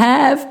I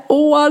have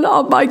one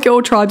of my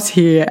girl tribes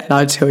here. And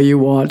I tell you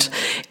what,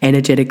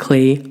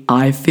 energetically,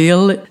 I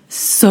feel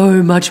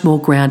so much more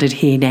grounded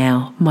here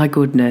now. My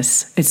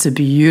goodness, it's a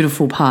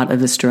beautiful part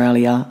of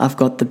Australia. I've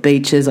got the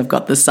beaches, I've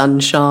got the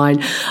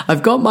sunshine,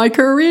 I've got my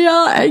career,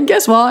 and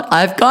guess what?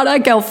 I've got a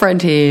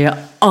girlfriend here.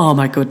 Oh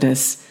my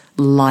goodness.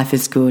 Life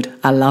is good.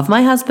 I love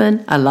my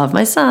husband. I love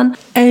my son.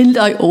 And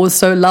I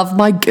also love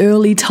my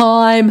girly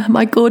time.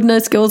 My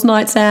goodness, girls'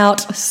 nights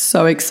out.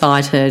 So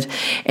excited.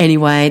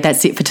 Anyway,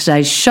 that's it for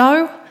today's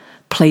show.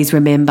 Please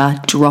remember,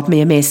 drop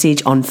me a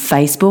message on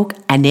Facebook,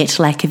 Annette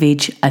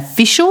Lakovich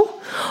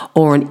Official,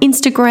 or on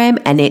Instagram,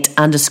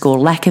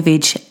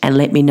 Annette_Lakovich, and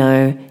let me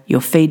know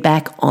your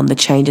feedback on the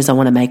changes I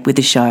want to make with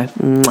the show.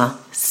 Mwah.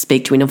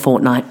 Speak to you in a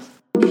fortnight.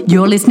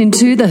 You're listening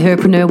to the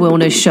Herpreneur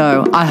Wellness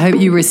Show. I hope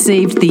you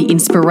received the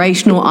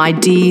inspirational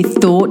idea,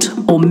 thought,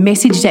 or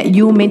message that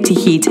you're meant to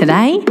hear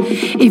today.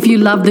 If you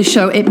love the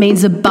show, it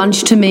means a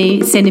bunch to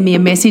me sending me a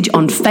message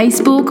on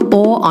Facebook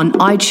or on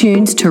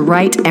iTunes to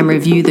rate and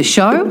review the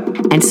show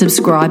and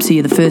subscribe so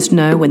you're the first to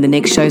know when the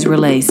next show's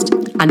released.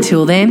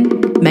 Until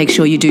then, make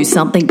sure you do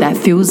something that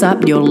fills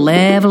up your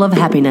level of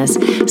happiness,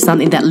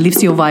 something that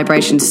lifts your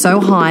vibration so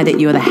high that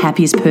you're the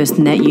happiest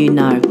person that you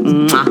know.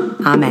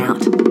 Mwah. I'm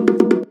out.